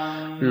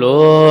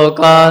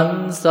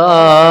ලෝකං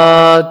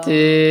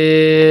සාති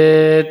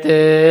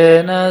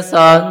තේන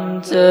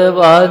සංච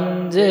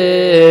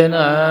වංජේන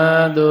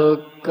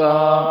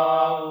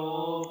දුක්ඛා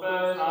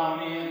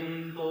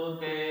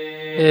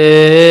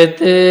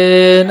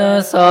ඒතේන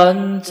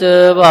සංච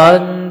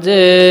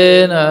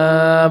වංජේන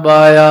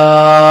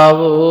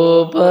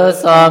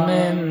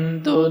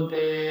භයාවූපසමින්තු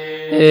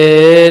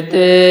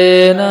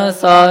ඒතේන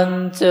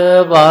සංච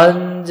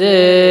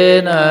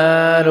වංජේන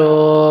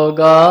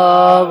රෝගාවූපසමින්තු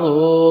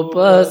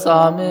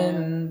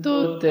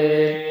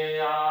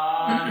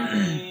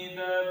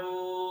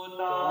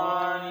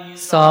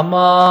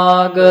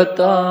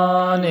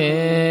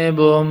සමාගතානේ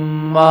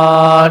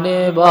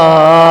බුම්මානි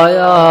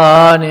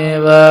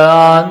භායානිව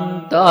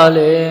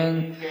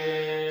අන්තලෙන්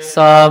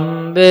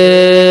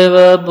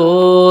සම්බේව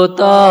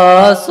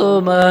භූතා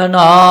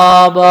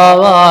සුමනා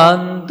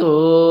භවන්තු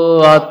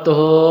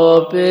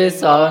අතෝපි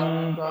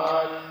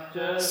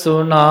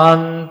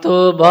සුනන්තු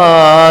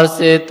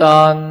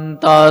භාසිතං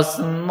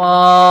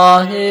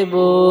තස්මාහි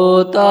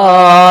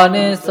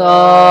භූතානි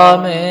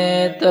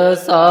සමේත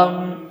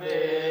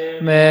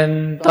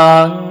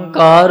මෙන්තං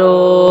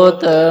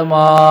කරෝත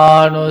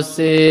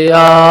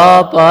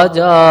මානුසියා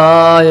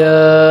පජාය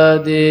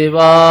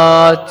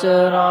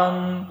දිවාචරං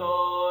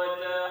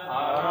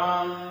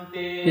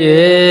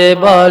යේ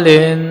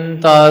බලින්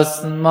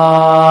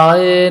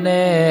තස්මායිනේ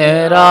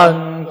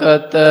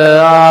රංකත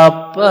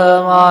අපමන්තායං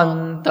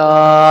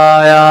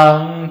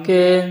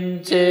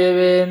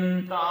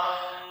කිංචිවින්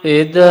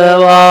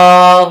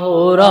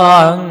ඉදවාහුරං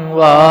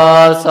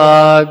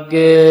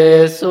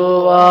වාසග්ගේ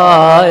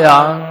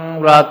සුවායං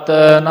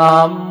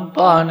රතනම්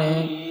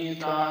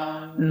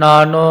පනිතං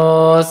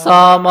නනෝ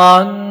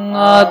සමං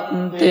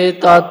අත්ති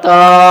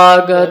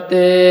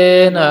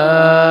තථාගතේන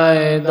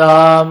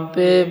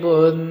ඉදම්පි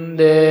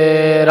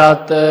බුන්දේ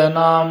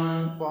රතනම්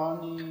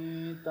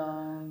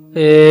පනිතං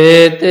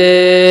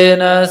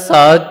ඒතේන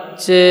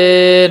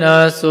සච්චේන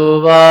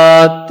සුවත්තේෝතු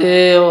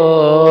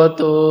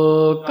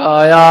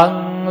කයං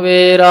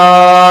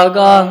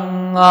විරාගං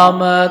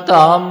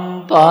අමතම්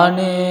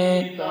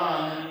පනිතං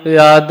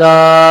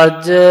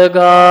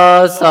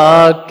යදාජ්ජගා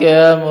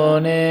සාක්‍ය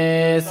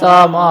මුනේ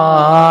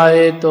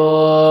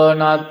සමාහිතෝ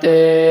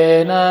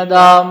නතේන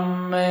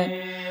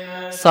ධම්මේ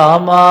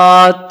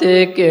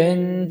සමාති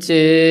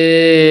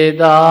කිංචේ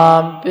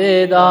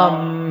ධම්පේ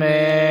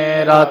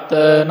ධම්මේ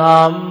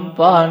රතනම්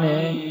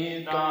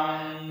පනිතං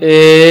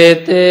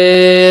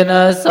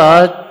ඒතේන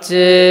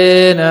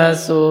සච්චේන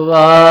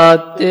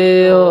සුවත්තේෝතු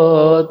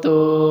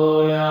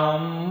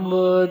යම්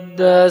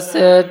බුද්ද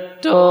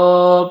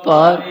සෙට්ඨෝ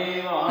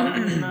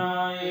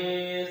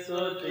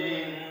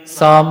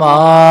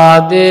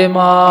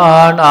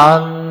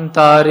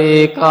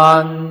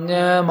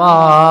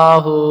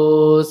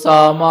සමාධිමානන්තරිකඤ්ඤමාහු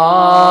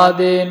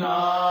සමාධින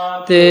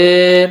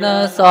තේන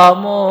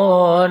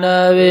සමෝන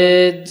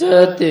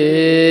වෙජ්ජති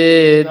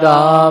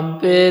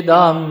ධම්පි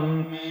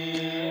ධම්මි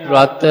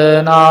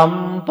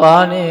රතනම්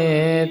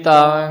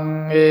පනිතං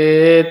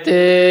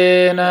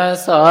ඒතේන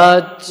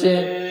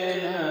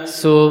සච්චේන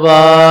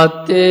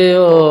සුවාත්තියෝතු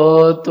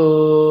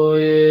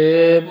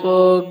ඒ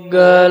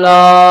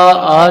පුග්ගලා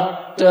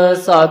අට්ඨ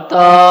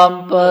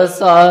සතම්පසන්තා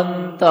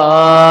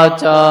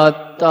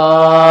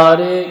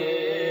චත්තාරි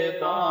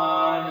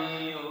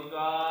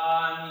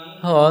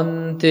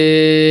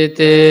හොන්ති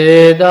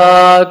තේ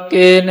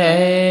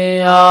දක්ඛිනේයා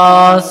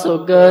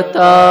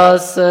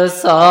සුගතස්ස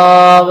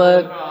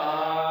ශාවක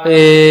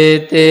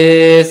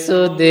ඒතේසු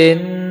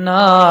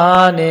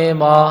දින්නානි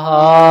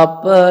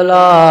මහප්පලානි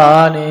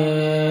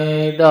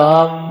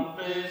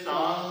ධම්පි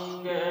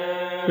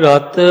සංඝේ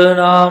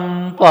රතනම්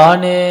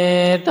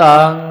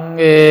පනිතං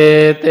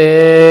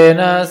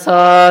ඒතේන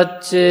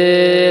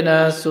සච්චේන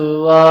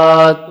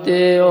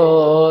සුවාත්තියෝතු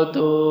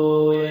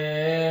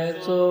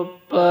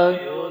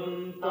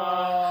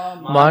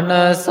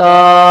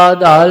මනසා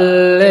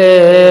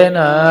දල්ලේන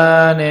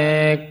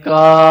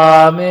නෙක්ඛාමිනෝ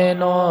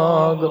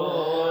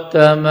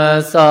ගෝතම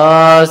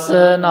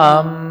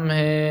සාසනම්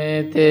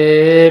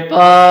හේතේ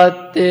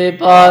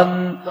පත්තිපන්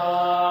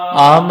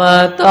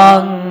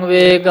අමතං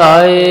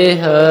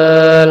වේගයිහ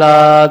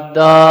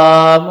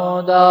ලද්දා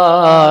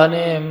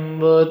මුදානිම්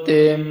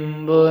බුතිම්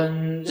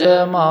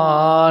බුංජමානායිදම්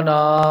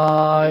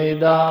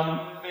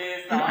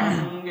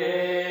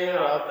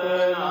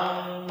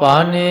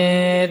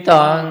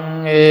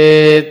පනිතං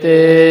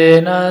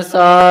ඒතේන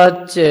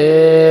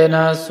සච්චේන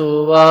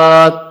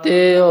සුවාත්තියෝතු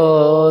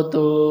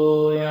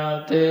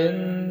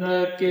යතින්ද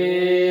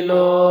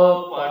කීලෝ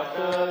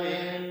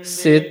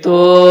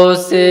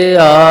සිතෝසයා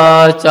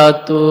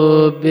චතු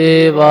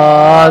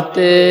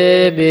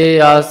බිවාතේ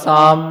බිය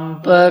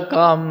සම්පකම්පියෝ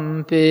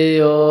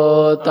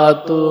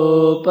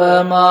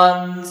තතුපමන්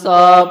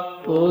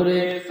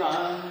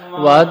සප්පුරිසං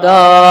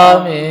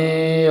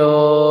වදාමේයෝ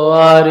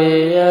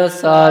අරිය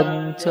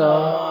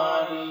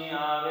සච්චානි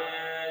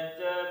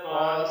අවෙච්ච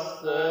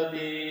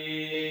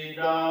පස්සදී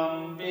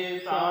ධම්පි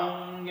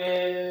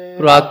සංඝේ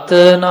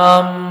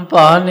රත්නම්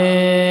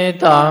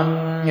පනිතං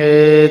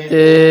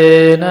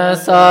ඒතේන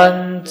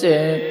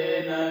සංචේන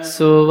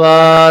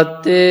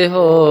සුවාත්ති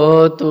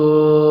හෝතු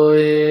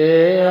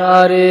ඒ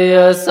අරිය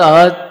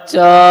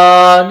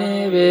සච්චානි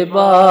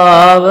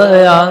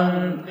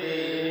විභාවයන්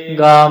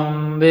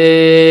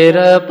ගම්බීර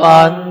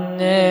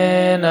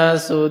පඤ්ඤේන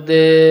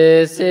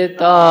සුදේසිතානේ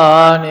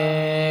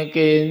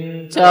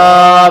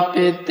කිංචාපිතේ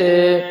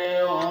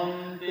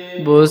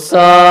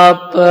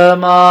බුසප්පමත්තානතේ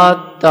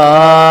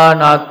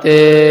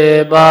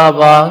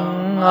බවං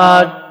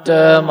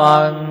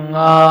අට්ඨමං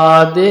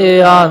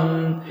ආදියං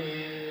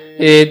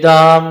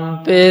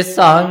ඉදම්පි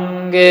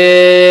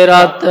සංඝේ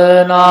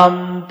රතනම්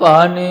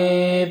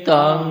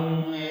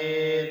පනිතං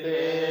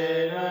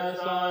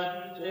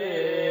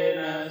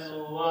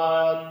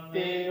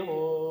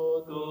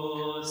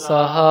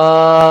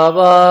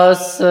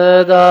සහවස්ස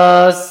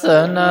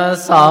දස්සන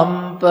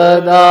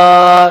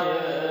සම්පදා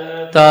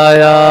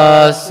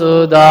තයසු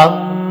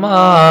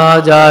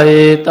ධම්මා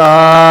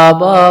ජයිතා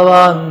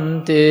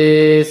භවන්ති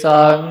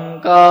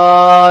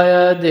සංකාය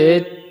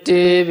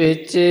දිට්ඨි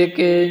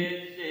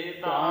විචිකිච්ඡිතං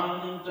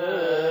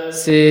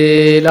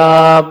සීලබ්බතං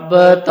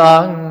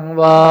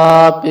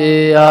වාපි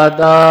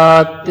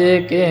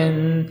අදත්තිකින්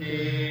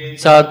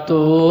චතුවපායේච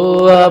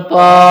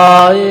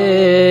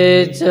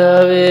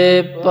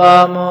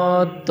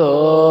විප්පමුත්තෝ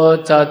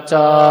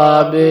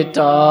චචාබිටාන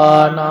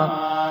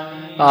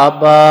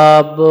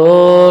අබබ්බෝකාතුං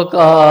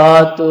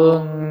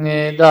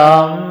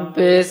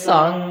ඉදම්පි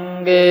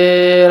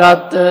සංඝේ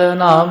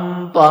රත්නම්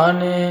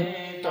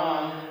පනිතං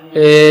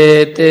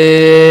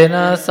ඒතේන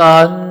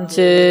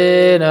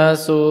සංචේන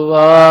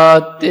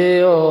සුවාත්තියෝතු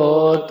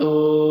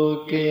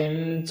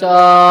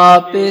කිංචාපිසෝ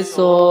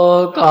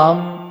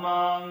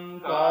කම්මං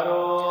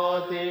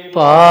කරෝති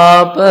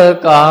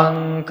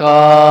පාපකං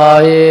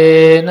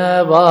කායේන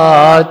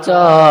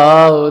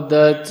වාචා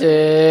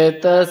උදචේතසාවා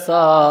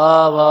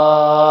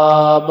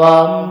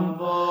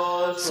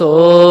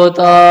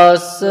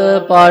සෝතස්ස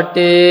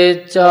පටිච්චාදාය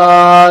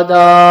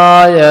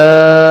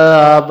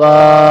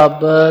අබබ්බතාදින්ට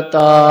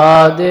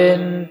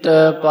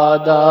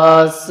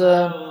පදස්ස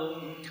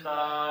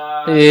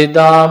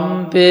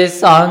ඉදම්පි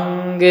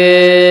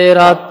සංඝේ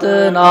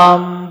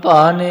රත්නම්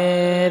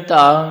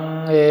පනිතං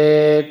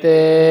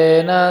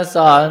ඒතේන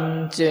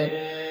සංචේ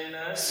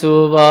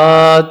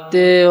සුවාත්තියෝතු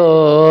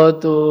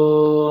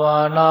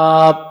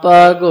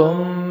අනාප්පගුම්බේ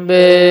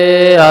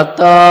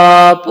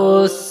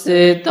අතාපුස්සිතං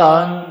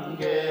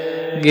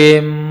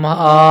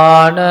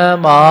ගිම්හාන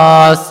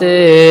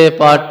මාසේ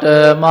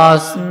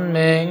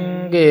පටමස්මෙන්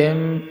ගිම්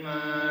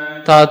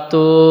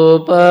තතුපමන්දම්ම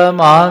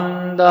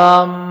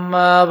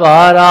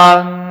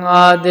වරං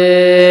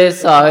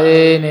අදේසයිනෙම්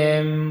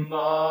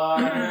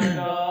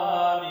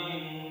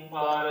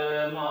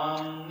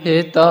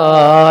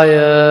හිතාය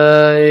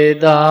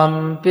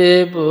ඉදම්පි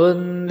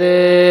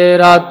බුන්දේ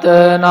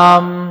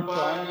රතනම්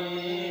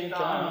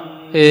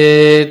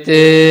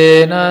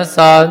ඒතේන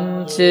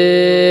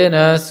සංචේන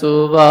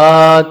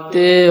සුවාත්තියෝතු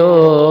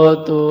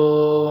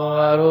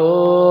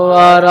අරෝ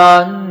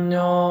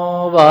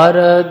අරඤ්ඤෝ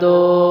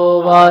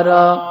වරදෝ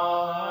වරා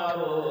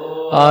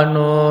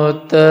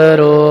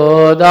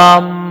අනුත්තරෝ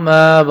ධම්ම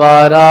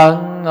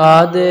වරං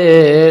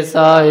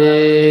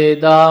අදේසයේ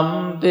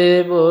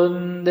ධම්පි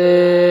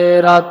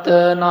බුන්දේ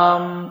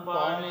රතනම්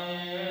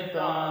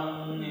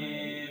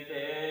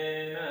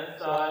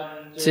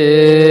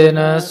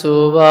චේන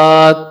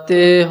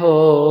සුවත්ති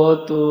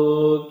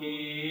හෝතු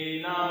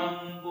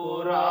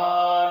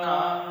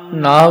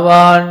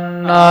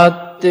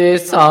නවන්නත්ති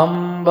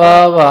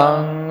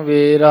සම්භවං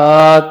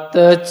විරාත්ත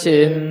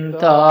චින්තායතිකේ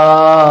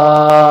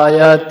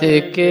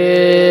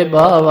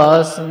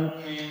භවස්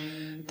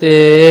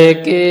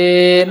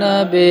තේකේන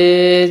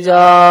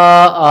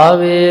බේජා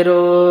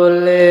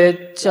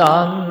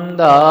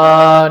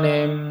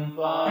අවිරුල්ලෙච්ඡන්දානෙම්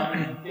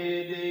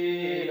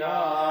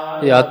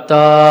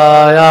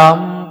යතායම්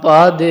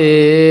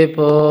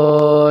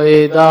පදීපෝ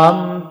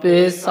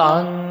ඉදම්පි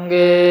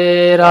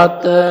සංඝේ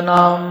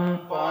රතනම්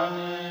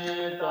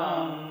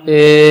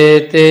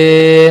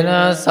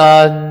ඒතේන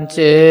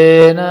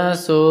සංචේන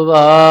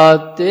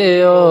සුවාත්තියෝතු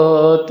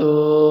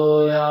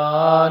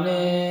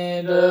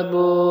යානිද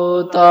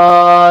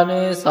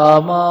භූතානි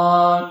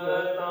සමාගතානි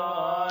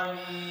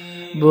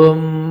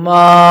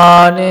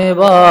බුම්මානි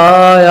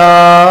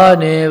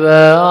වායානිව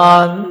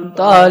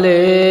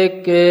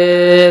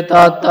අන්තලේකේ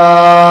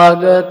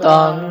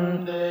තථාගතං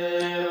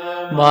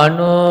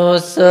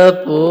මනුස්ස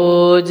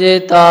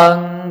පූජිතං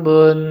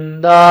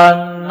බුන්දං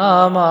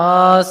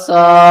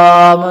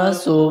නමස්සාම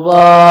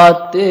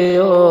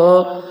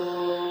සුවාත්තියෝ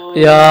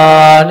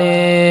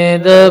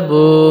යානිද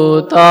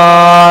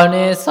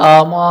භූතානි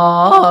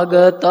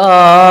සමාගතානි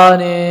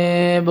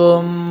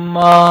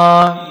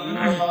බුම්මා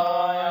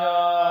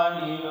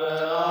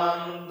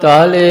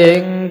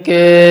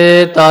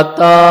තලින්කේ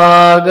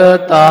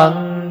තථාගතං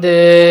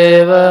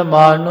දේව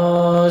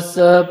මනුස්ස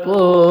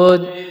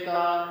පූජිතං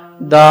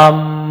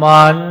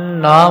ධම්මං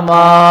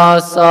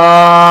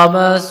නමස්සාම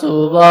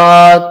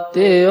සුවාත්තියෝතු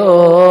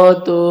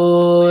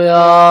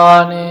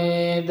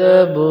යානිද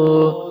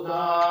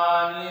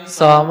භූතානි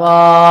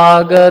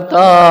සමාගතානි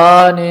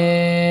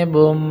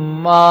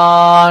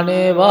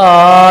බුම්මානි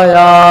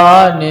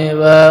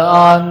වායානිව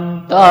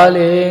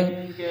අන්තලින්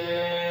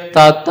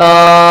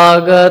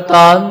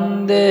තථාගතං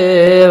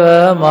දේව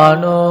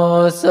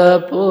මනුස්ස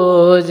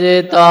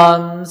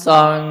පූජිතං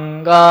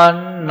සංඝං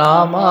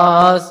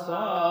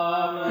නමස්සාමි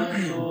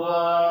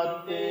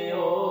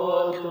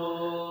සුවාත්තියෝතු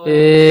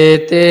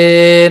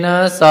ඒතේන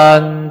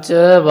සංච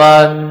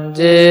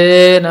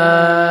වංජේන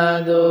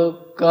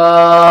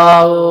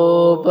දුක්ඛා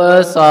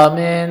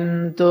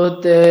උපසමින්තු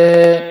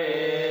තේ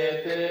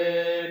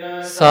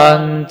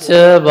සංච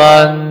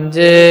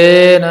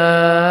වංජේන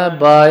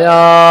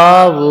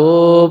භයා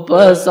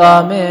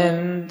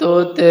උපසමින්තු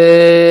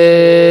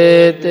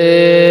තේ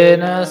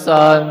තේන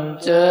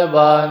සංච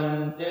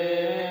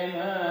වංජේන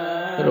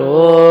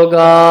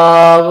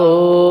රෝගා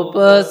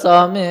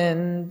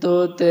උපසමින්තු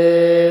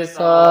තේ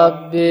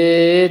සබ්බීතියෝ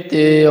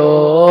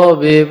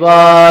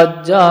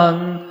විවාජ්ජං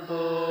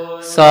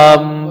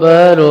සම්බ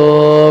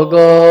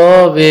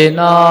රෝගෝ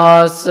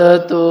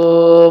විනාශතු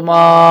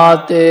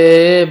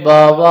මාතේ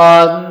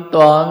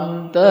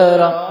භවන්තං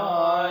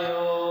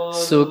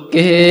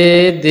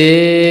සුඛේ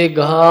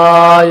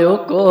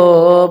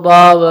දීඝායුකෝ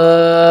භව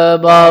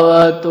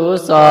භවතු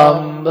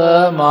සම්බ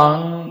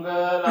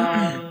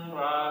මංගලං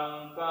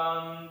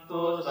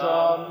රක්ඛන්තු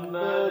සම්බ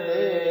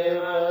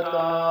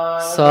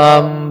දේවතා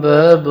සම්බ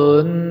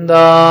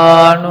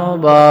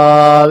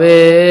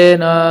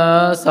බුද්ධානුභාවේන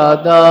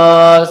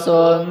සදා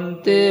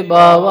සොන්ති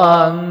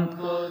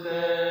භවන්තු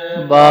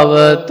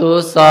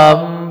භවතු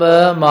සම්බ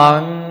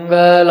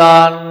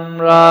මංගලං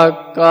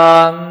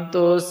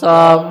රක්ඛන්තු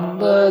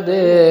සම්බ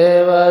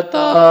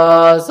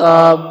දේවතා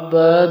සබ්බ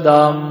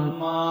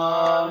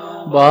ධම්මා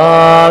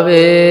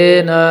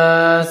භාවේන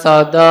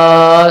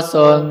සදා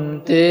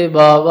සොන්ති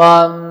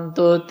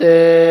භවන්තු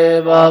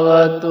තේ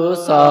භවතු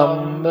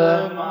සම්බ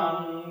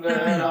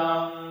මංගලං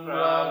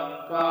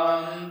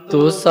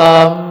රක්ඛන්තු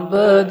සම්බ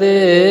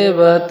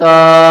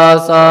දේවතා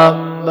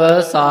සම්බ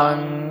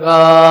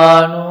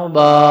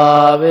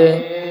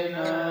සංඝානුභාවේන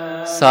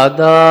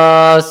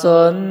සදා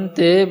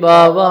සොන්ති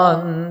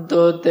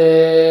භවන්තු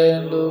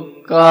තේ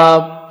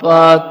දුක්ඛප්පත්තාච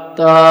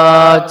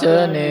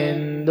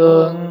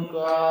නින්දුං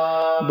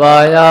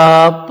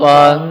භයප්පන්තාච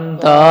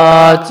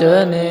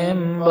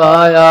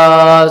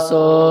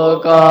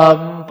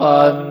නිම්භයාසෝකම්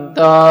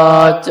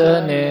පන්තාච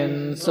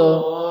නින්සෝ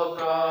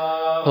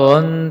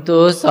හොන්තු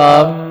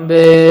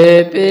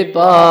සම්බේපි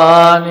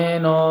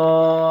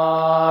පානිනෝ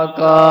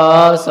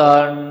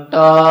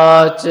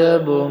ආකාසන්තාච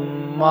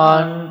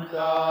බුම්මන්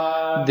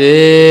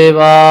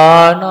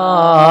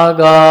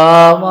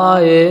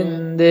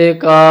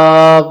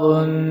දේවානාගාමයින්දිකා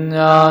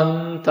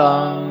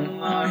පුඤ්ඤන්තං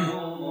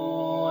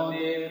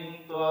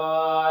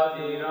අනුමෝදිත්වා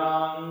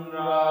තිරං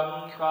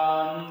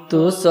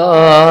රක්ඛන්තු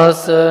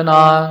ශාසනං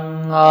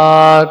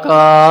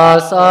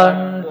ආකාසන්තාච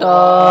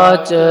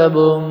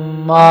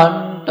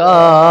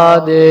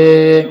බුම්මන්තා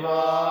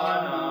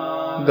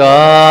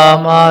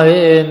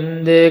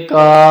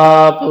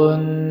දේවානාගාමයින්දිකා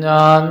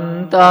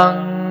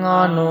පුඤ්ඤන්තං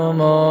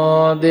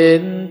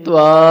අනුමෝදිත්වා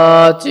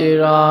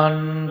චිරන්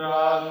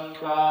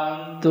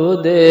රක්ඛන්තු තු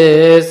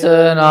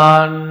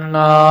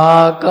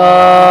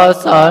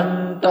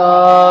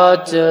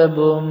දේශනන්නාකාසන්ටාච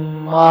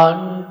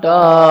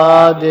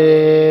බුම්මන්ටා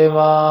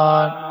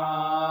දේවාන්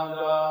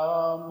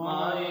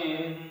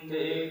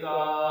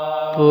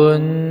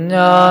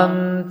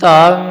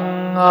පුඤ්ඤන්තං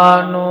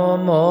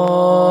අනුමෝදිත්වා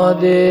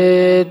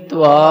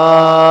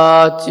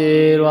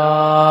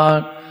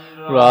චිරං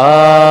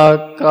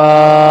රක්ඛන්තු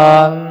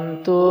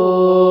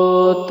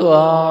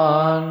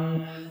ත්වං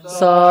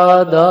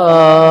සදාති